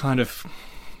localism is kind of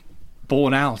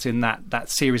borne out in that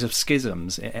series of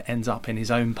schisms. It ends up in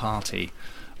his own party,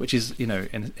 which is,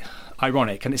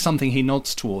 ironic, and it's something he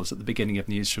nods towards at the beginning of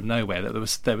News from Nowhere, that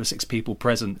there were 6 people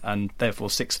present and therefore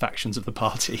 6 factions of the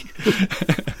party.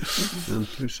 I'm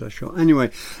so sure. Anyway,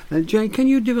 Jane, can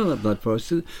you develop that for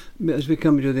us as we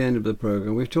come to the end of the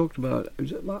programme? We've talked about,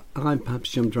 I perhaps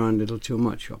jumped around a little too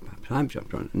much, or perhaps I've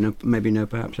jumped around,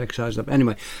 perhaps exercised up.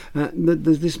 Anyway,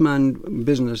 there's this man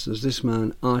business, there's this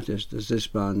man artist, there's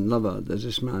this man lover, there's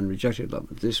this man rejected lover,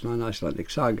 there's this man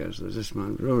Icelandic sagas, there's this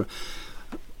man...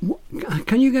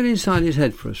 Can you get inside his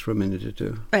head for us for a minute or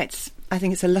two? I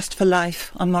think it's a lust for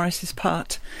life on Morris's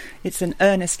part. It's an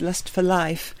earnest lust for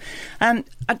life. I'd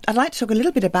like to talk a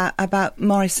little bit about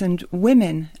Morris and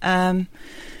women,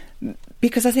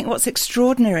 because I think what's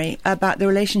extraordinary about the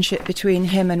relationship between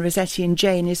him and Rossetti and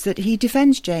Jane is that he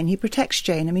defends Jane, he protects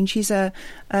Jane. I mean, she's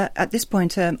at this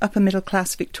point, upper middle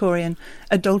class Victorian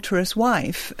adulterous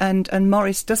wife, and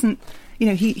Morris doesn't.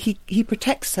 He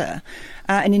protects her.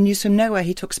 And in News from Nowhere,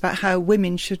 he talks about how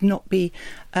women should not be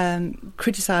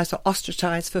criticised or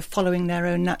ostracised for following their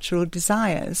own natural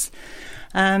desires.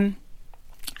 And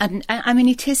I mean,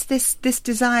 it is this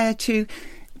desire to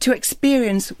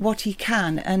experience what he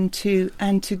can and to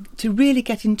really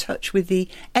get in touch with the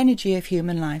energy of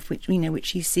human life, which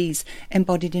he sees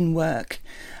embodied in work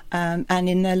and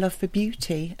in their love for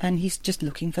beauty. And he's just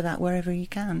looking for that wherever he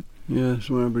can. Yes,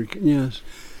 wherever he can, yes.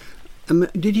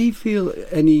 Did he feel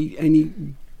any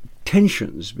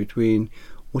tensions between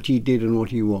what he did and what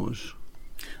he was?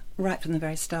 Right from the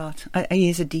very start. He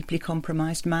is a deeply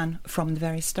compromised man from the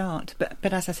very start.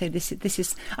 But as I say, this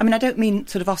is... I mean, I don't mean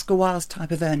sort of Oscar Wilde's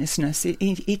type of earnestness.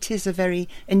 It is a very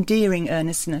endearing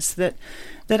earnestness that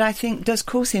I think does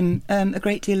cause him a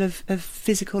great deal of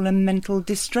physical and mental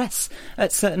distress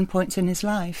at certain points in his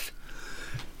life.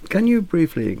 Can you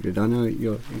briefly, Ingrid, I know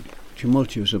you're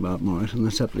tumultuous about Morris, and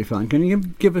that's absolutely fine. Can you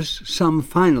give us some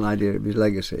final idea of his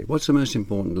legacy? What's the most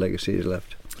important legacy he's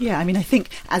left? Yeah, I mean, I think,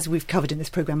 as we've covered in this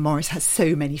programme, Morris has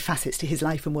so many facets to his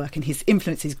life and work, and his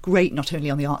influence is great, not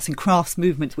only on the arts and crafts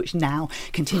movement, which now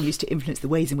continues to influence the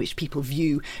ways in which people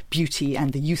view beauty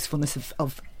and the usefulness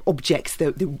of objects,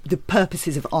 the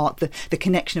purposes of art, the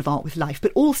connection of art with life,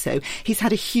 but also he's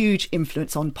had a huge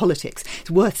influence on politics.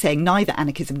 It's worth saying neither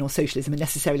anarchism nor socialism are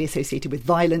necessarily associated with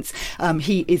violence.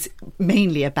 He is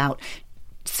mainly about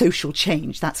social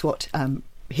change. That's what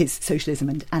his socialism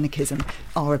and anarchism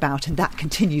are about, and that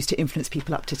continues to influence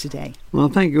people up to today. Well,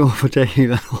 thank you all for taking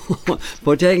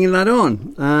that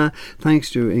on. Thanks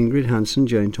to Ingrid Hanson,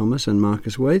 Jane Thomas and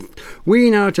Marcus Waithe. We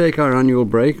now take our annual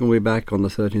break and we'll be back on the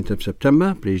 13th of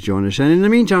September. Please join us then. In the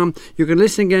meantime, you can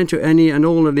listen again to any and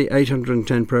all of the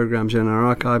 810 programmes in our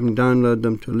archive and download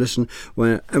them to listen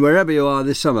wherever you are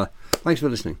this summer. Thanks for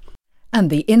listening. And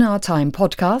the In Our Time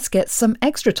podcast gets some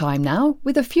extra time now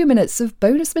with a few minutes of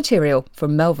bonus material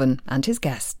from Melvyn and his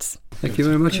guests. Thank you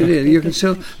very much indeed. You can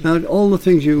still, now all the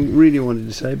things you really wanted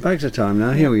to say, back to time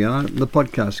now, here we are, the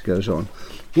podcast goes on.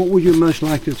 What would you most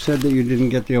like to have said that you didn't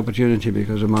get the opportunity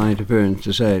because of my interference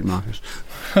to say it, Marcus?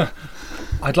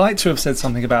 I'd like to have said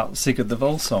something about Sigurd the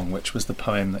Volsung, which was the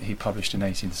poem that he published in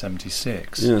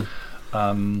 1876. Yeah.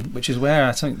 Which is where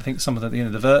I think some of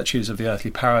the virtues of the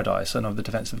earthly paradise and of the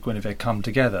defence of Guinevere come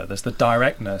together. There's the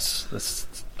directness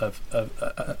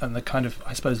and the kind of,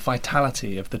 I suppose,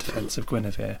 vitality of the defence of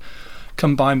Guinevere,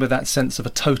 combined with that sense of a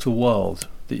total world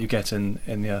that you get in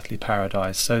the earthly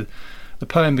paradise. So the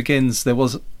poem begins: There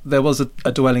was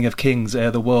a dwelling of kings ere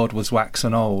the world was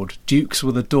waxen old. Dukes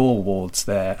were the door wards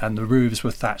there, and the roofs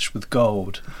were thatched with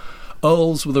gold.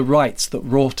 Earls were the rights that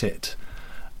wrought it.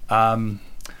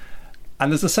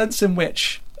 And there's a sense in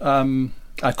which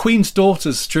Queen's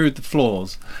daughters strewed the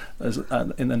floors,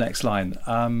 in the next line,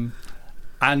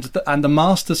 and the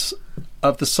masters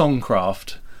of the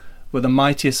songcraft were the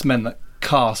mightiest men that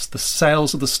cast the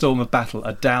sails of the storm of battle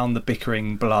adown the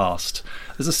bickering blast.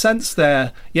 There's a sense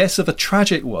there, yes, of a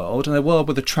tragic world, and a world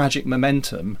with a tragic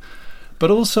momentum,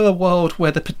 but also a world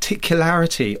where the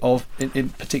particularity of, in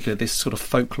particular, this sort of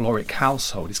folkloric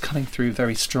household is coming through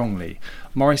very strongly.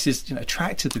 Morris is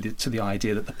attracted to the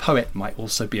idea that the poet might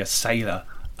also be a sailor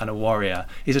and a warrior.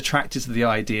 He's attracted to the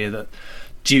idea that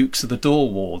dukes are the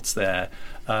door wards there,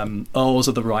 earls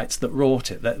are the rights that wrought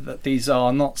it, that these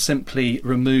are not simply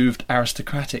removed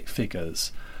aristocratic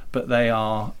figures, but they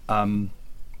are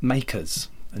makers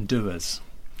and doers.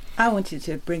 I wanted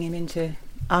to bring him into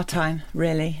our time,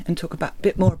 really, and talk a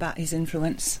bit more about his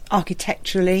influence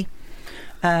architecturally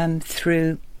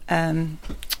through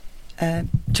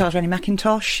Charles Rennie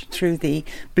Mackintosh, through the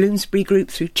Bloomsbury Group,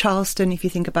 through Charleston, if you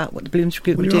think about what the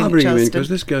Bloomsbury Group were doing at Charleston. Because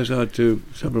this goes out to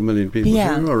several million people.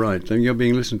 Yeah. So you're all right, then you're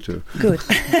being listened to. Good.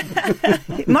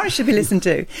 Morris should be listened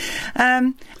to.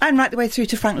 And right the way through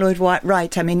to Frank Lloyd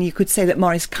Wright. I mean, you could say that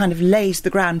Morris kind of lays the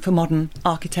ground for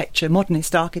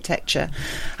modernist architecture.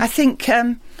 I think...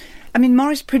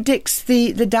 Morris predicts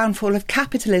the downfall of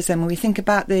capitalism. When we think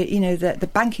about the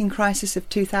banking crisis of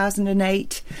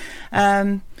 2008,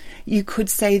 you could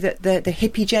say that the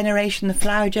hippie generation, the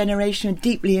flower generation, are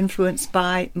deeply influenced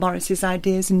by Morris's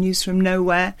ideas and News from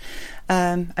Nowhere.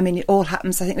 It all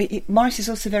happens. I think Morris is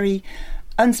also very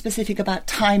unspecific about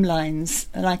timelines,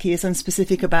 like he is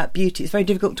unspecific about beauty. It's very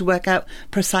difficult to work out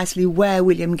precisely where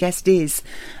William Guest is,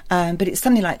 but it's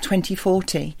something like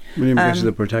 2040. William Guest is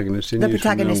the protagonist. The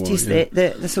protagonist is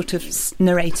the sort of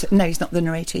narrator. No, he's not the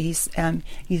narrator. He's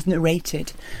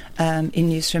narrated in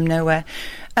News from Nowhere.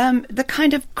 The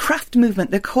kind of craft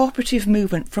movement, the cooperative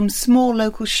movement from small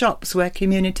local shops where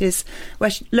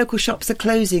local shops are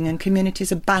closing and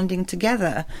communities are banding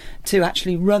together to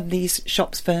actually run these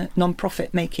shops for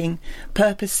non-profit making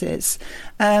purposes.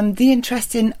 The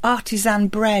interest in artisan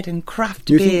bread and craft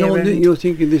beer. You're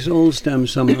thinking this all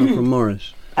stems somehow from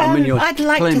Morris? You're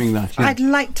claiming that. Yeah. I'd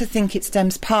like to think it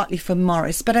stems partly from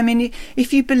Morris, but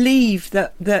if you believe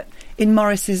that in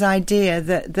Morris's idea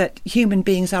that human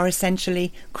beings are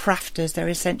essentially crafters, they're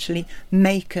essentially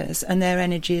makers, and their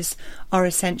energies are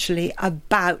essentially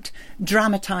about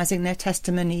dramatising their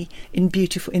testimony in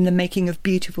the making of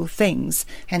beautiful things.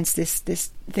 Hence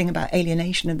this thing about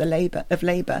alienation of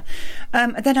labour.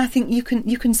 Then I think you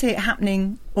can see it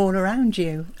happening all around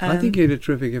you. I think you had a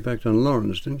terrific effect on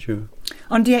Lawrence, didn't you?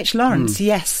 On D.H. Lawrence,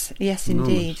 yes,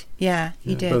 indeed. Yeah,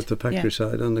 he did. Both the factory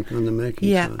side and the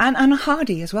making side. And on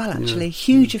Hardy as well, actually.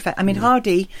 Huge effect.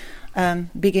 Hardy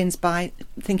begins by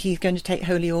thinking he's going to take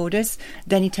holy orders,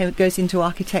 then he goes into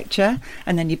architecture,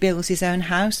 and then he builds his own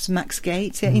house, Max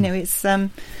Gate. It's...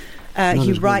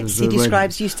 he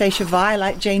describes Eustacia Vi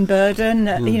like Jane Burden.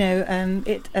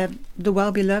 The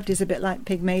Well-Beloved is a bit like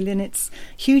Pygmalion. It's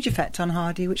huge effect on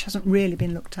Hardy, which hasn't really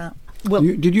been looked at. Well,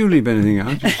 did you leave anything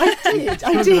out?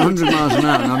 I did. 100 miles an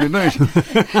hour, and I'll be very...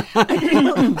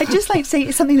 I'd just like to say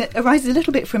it's something that arises a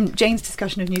little bit from Jane's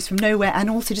discussion of News from Nowhere, and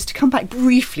also just to come back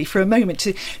briefly for a moment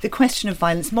to the question of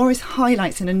violence. Morris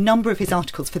highlights in a number of his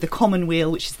articles for the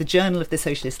Commonweal, which is the journal of the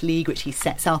Socialist League, which he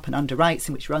sets up and underwrites,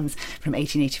 and which runs from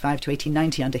 1885 to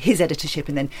 1890 under his editorship,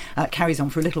 and then carries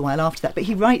on for a little while after that. But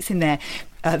he writes in there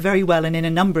very well, and in a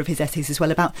number of his essays as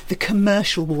well, about the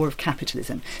commercial war of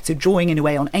capitalism. So drawing in a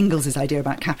way on Engels' idea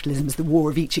about capitalism as the war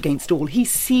of each against all, he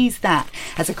sees that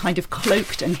as a kind of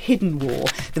cloaked and hidden war,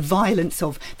 the violence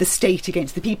of the state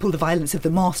against the people, the violence of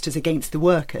the masters against the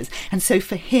workers. And so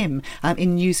for him,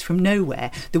 in News from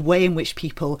Nowhere, the way in which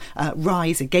people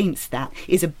rise against that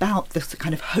is about the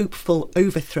kind of hopeful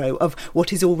overthrow of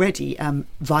what is already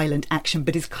violent action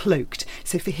but is cloaked.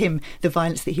 So for him, the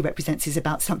violence that he represents is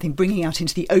about something bringing out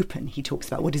into the open. He talks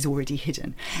about what is already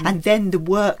hidden. And then the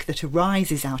work that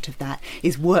arises out of that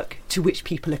is work to which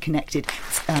people are connected.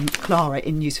 Clara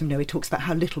in News from Nowhere talks about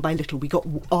how little by little we got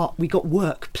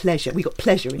pleasure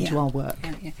into our work.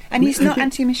 Yeah. And he's not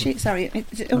anti-machine. Sorry,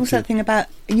 it's also a thing about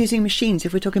using machines.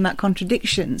 If we're talking about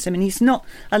contradictions, he's not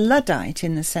a Luddite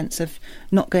in the sense of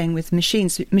not going with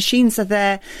machines. Machines are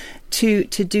there to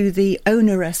do the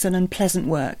onerous and unpleasant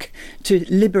work, to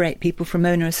liberate people from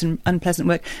onerous and unpleasant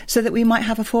work, so that we might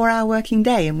have a 4-hour working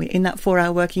day, and in that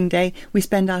 4-hour working day we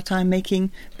spend our time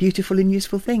making beautiful and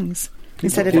useful things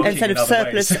instead of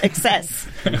surplus excess.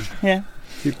 Yeah.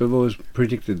 People have always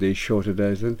predicted these shorter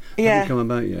days, and haven't come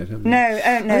about yet, have they? No,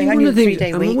 only a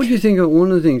 3-day week. What do you think of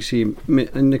one of the things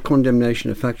in the condemnation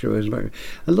of factory workers?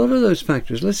 A lot of those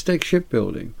factories, let's take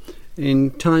shipbuilding.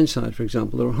 In Tyneside, for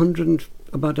example, there are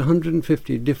about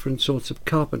 150 different sorts of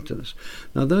carpenters.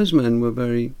 Now, those men were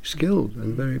very skilled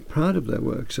and very proud of their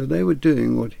work, so they were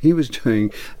doing what he was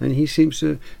doing, and he seems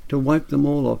to wipe them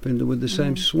all up with the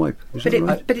same swipe. Is that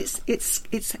right? But it's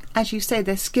as you say,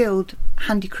 they're skilled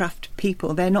handicraft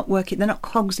people. They're not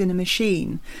cogs in a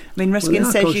machine. Ruskin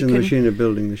says cogs you in can. The machine of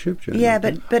building the ship. Yeah,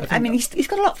 but he's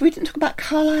got a lot. We didn't talk about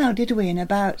Carlyle, did we? And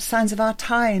about Signs of Our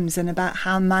Times, and about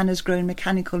how man has grown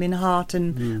mechanical in heart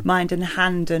and mind and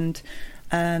hand, and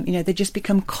they just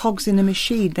become cogs in a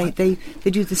machine. They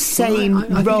do the same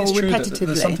role repetitively.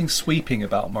 There's something sweeping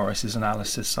about Morris's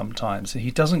analysis sometimes.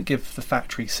 He doesn't give the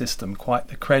factory system quite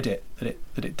the credit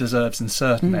that it deserves in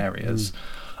certain areas.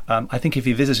 I think if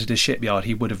he visited a shipyard,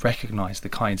 he would have recognised the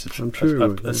kinds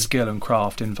of skill and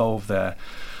craft involved there.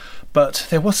 But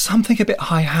there was something a bit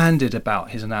high-handed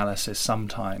about his analysis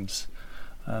sometimes.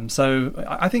 So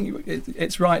I think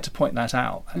it's right to point that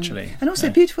out, actually. And also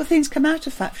beautiful things come out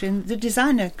of factory. And the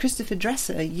designer, Christopher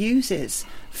Dresser, uses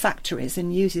factories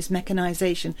and uses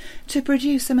mechanisation to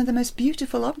produce some of the most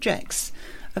beautiful objects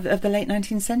of the late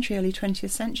 19th century, early 20th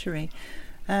century.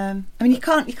 I mean, you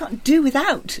can't do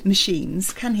without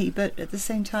machines, can he? But at the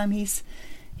same time, he's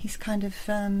kind of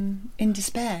in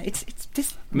despair. It's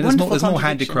this. I mean, there's more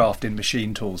handicraft in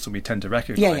machine tools than we tend to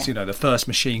recognise. You know, the first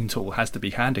machine tool has to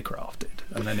be handicrafted,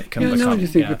 and then it can become. Now you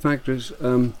think of factories.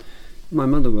 My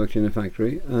mother worked in a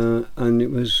factory, and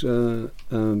it was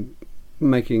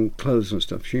making clothes and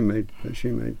stuff. She made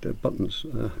buttons,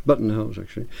 buttonholes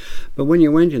actually. But when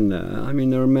you went in there, I mean,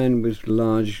 there were men with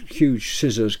large, huge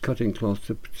scissors cutting cloth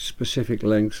to specific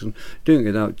lengths and doing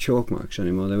it without chalk marks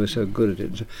anymore. They were so good at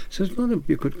it. So there's a lot of,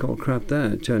 you could call crap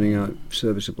there, turning out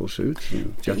serviceable suits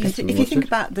and jackets. If you think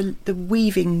about the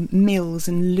weaving mills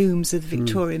and looms of the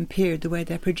Victorian period, the way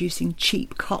they're producing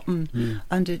cheap cotton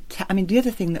under. I mean, the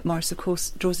other thing that Morris, of course,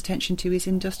 draws attention to is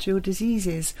industrial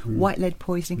diseases, white lead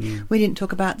poisoning. We didn't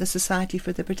talk about the Society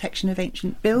for the Protection of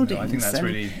Ancient Buildings. No, I think that's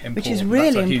really important. Which is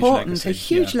really important. A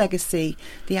huge legacy. legacy.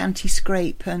 The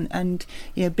anti-scrape and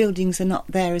you know, buildings are not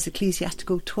there as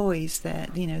ecclesiastical toys.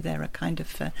 They're a kind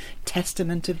of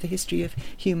testament of the history of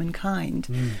humankind.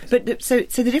 But so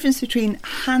the difference between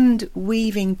hand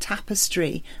weaving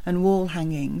tapestry and wall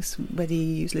hangings, whether you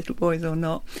use little boys or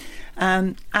not,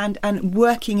 and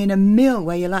working in a mill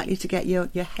where you're likely to get your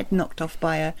head knocked off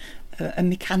by a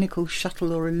mechanical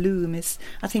shuttle or a loom, is,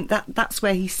 I think that's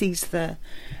where he sees the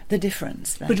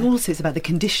difference there. But also it's about the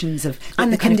conditions of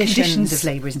and the conditions of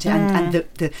labour, isn't it? And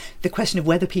the question of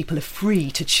whether people are free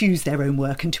to choose their own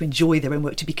work and to enjoy their own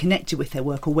work, to be connected with their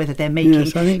work, or whether they're making,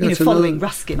 following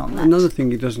Ruskin on that. Another thing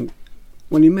he doesn't.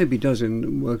 Well, he maybe does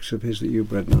in works of his that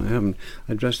you've read, and I haven't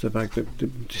addressed the fact that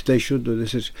they should do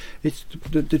this. It's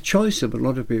the choice of a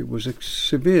lot of people was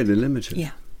severely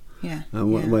limited.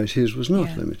 Whereas his was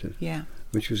not limited.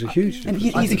 Which was a huge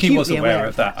difference. I think he was aware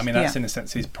of that. I mean, that's in a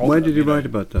sense his problem. Where did he write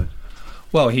about that?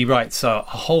 Well, he writes a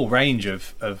whole range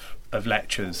of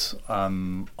lectures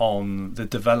on the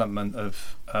development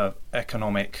of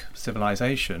economic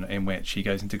civilization, in which he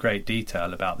goes into great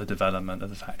detail about the development of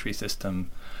the factory system,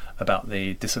 about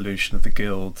the dissolution of the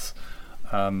guilds,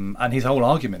 and his whole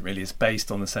argument really is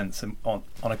based on the sense on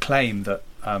a claim that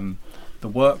the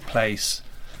workplace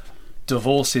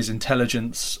divorces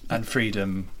intelligence and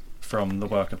freedom from the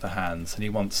work of the hands, and he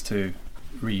wants to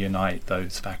reunite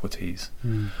those faculties.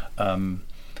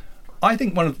 I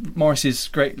think one of Morris's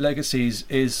great legacies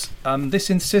is this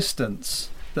insistence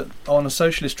that on a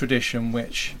socialist tradition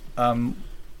which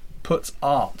puts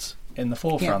art in the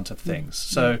forefront of things.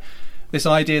 So this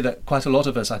idea that quite a lot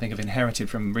of us, I think, have inherited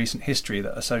from recent history,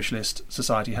 that a socialist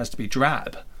society has to be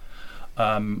drab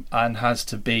and has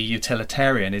to be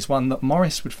utilitarian, is one that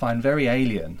Morris would find very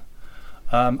alien.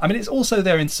 I mean, it's also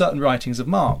there in certain writings of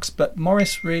Marx, but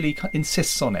Morris really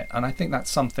insists on it, and I think that's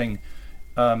something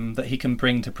that he can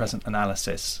bring to present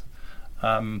analysis.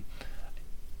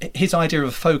 His idea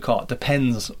of folk art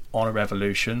depends on a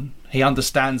revolution. He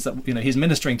understands that he's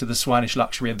ministering to the swinish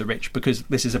luxury of the rich because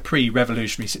this is a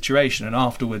pre-revolutionary situation, and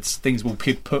afterwards things will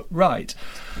be put right.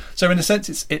 So in a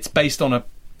sense, it's based on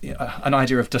an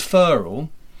idea of deferral,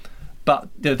 but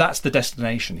that's the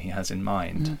destination he has in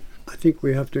mind. I think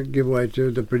we have to give way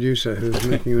to the producer who's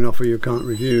making you an offer you can't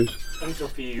refuse. I'm going to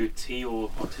offer you tea or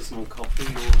artisanal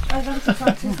coffee. Oh, that's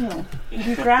artisanal.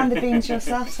 You ground the beans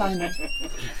yourself, Simon.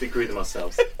 We grew them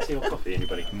ourselves. Tea or coffee,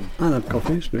 anybody? I'll have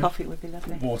coffee. Coffee would be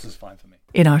lovely. Water's fine for me.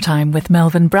 In Our Time with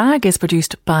Melvyn Bragg is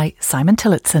produced by Simon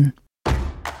Tillotson.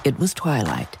 It was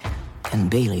twilight, and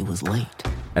Bailey was late.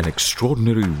 An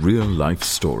extraordinary real-life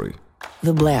story.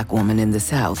 The black woman in the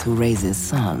South who raises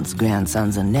sons,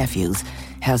 grandsons, and nephews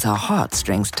has her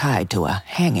heartstrings tied to a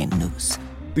hanging noose.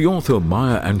 The author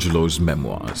Maya Angelou's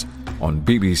memoirs on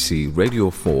BBC Radio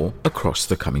 4 across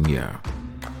the coming year.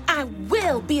 I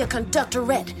will be a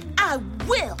conductorette. I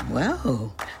will.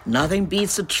 Well, nothing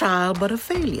beats a trial but a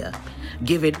failure.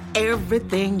 Give it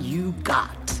everything you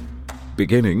got.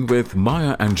 Beginning with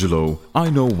Maya Angelou, I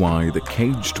Know Why the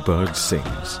Caged Bird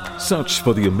Sings. Search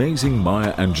for the amazing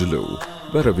Maya Angelou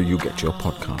wherever you get your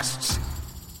podcasts.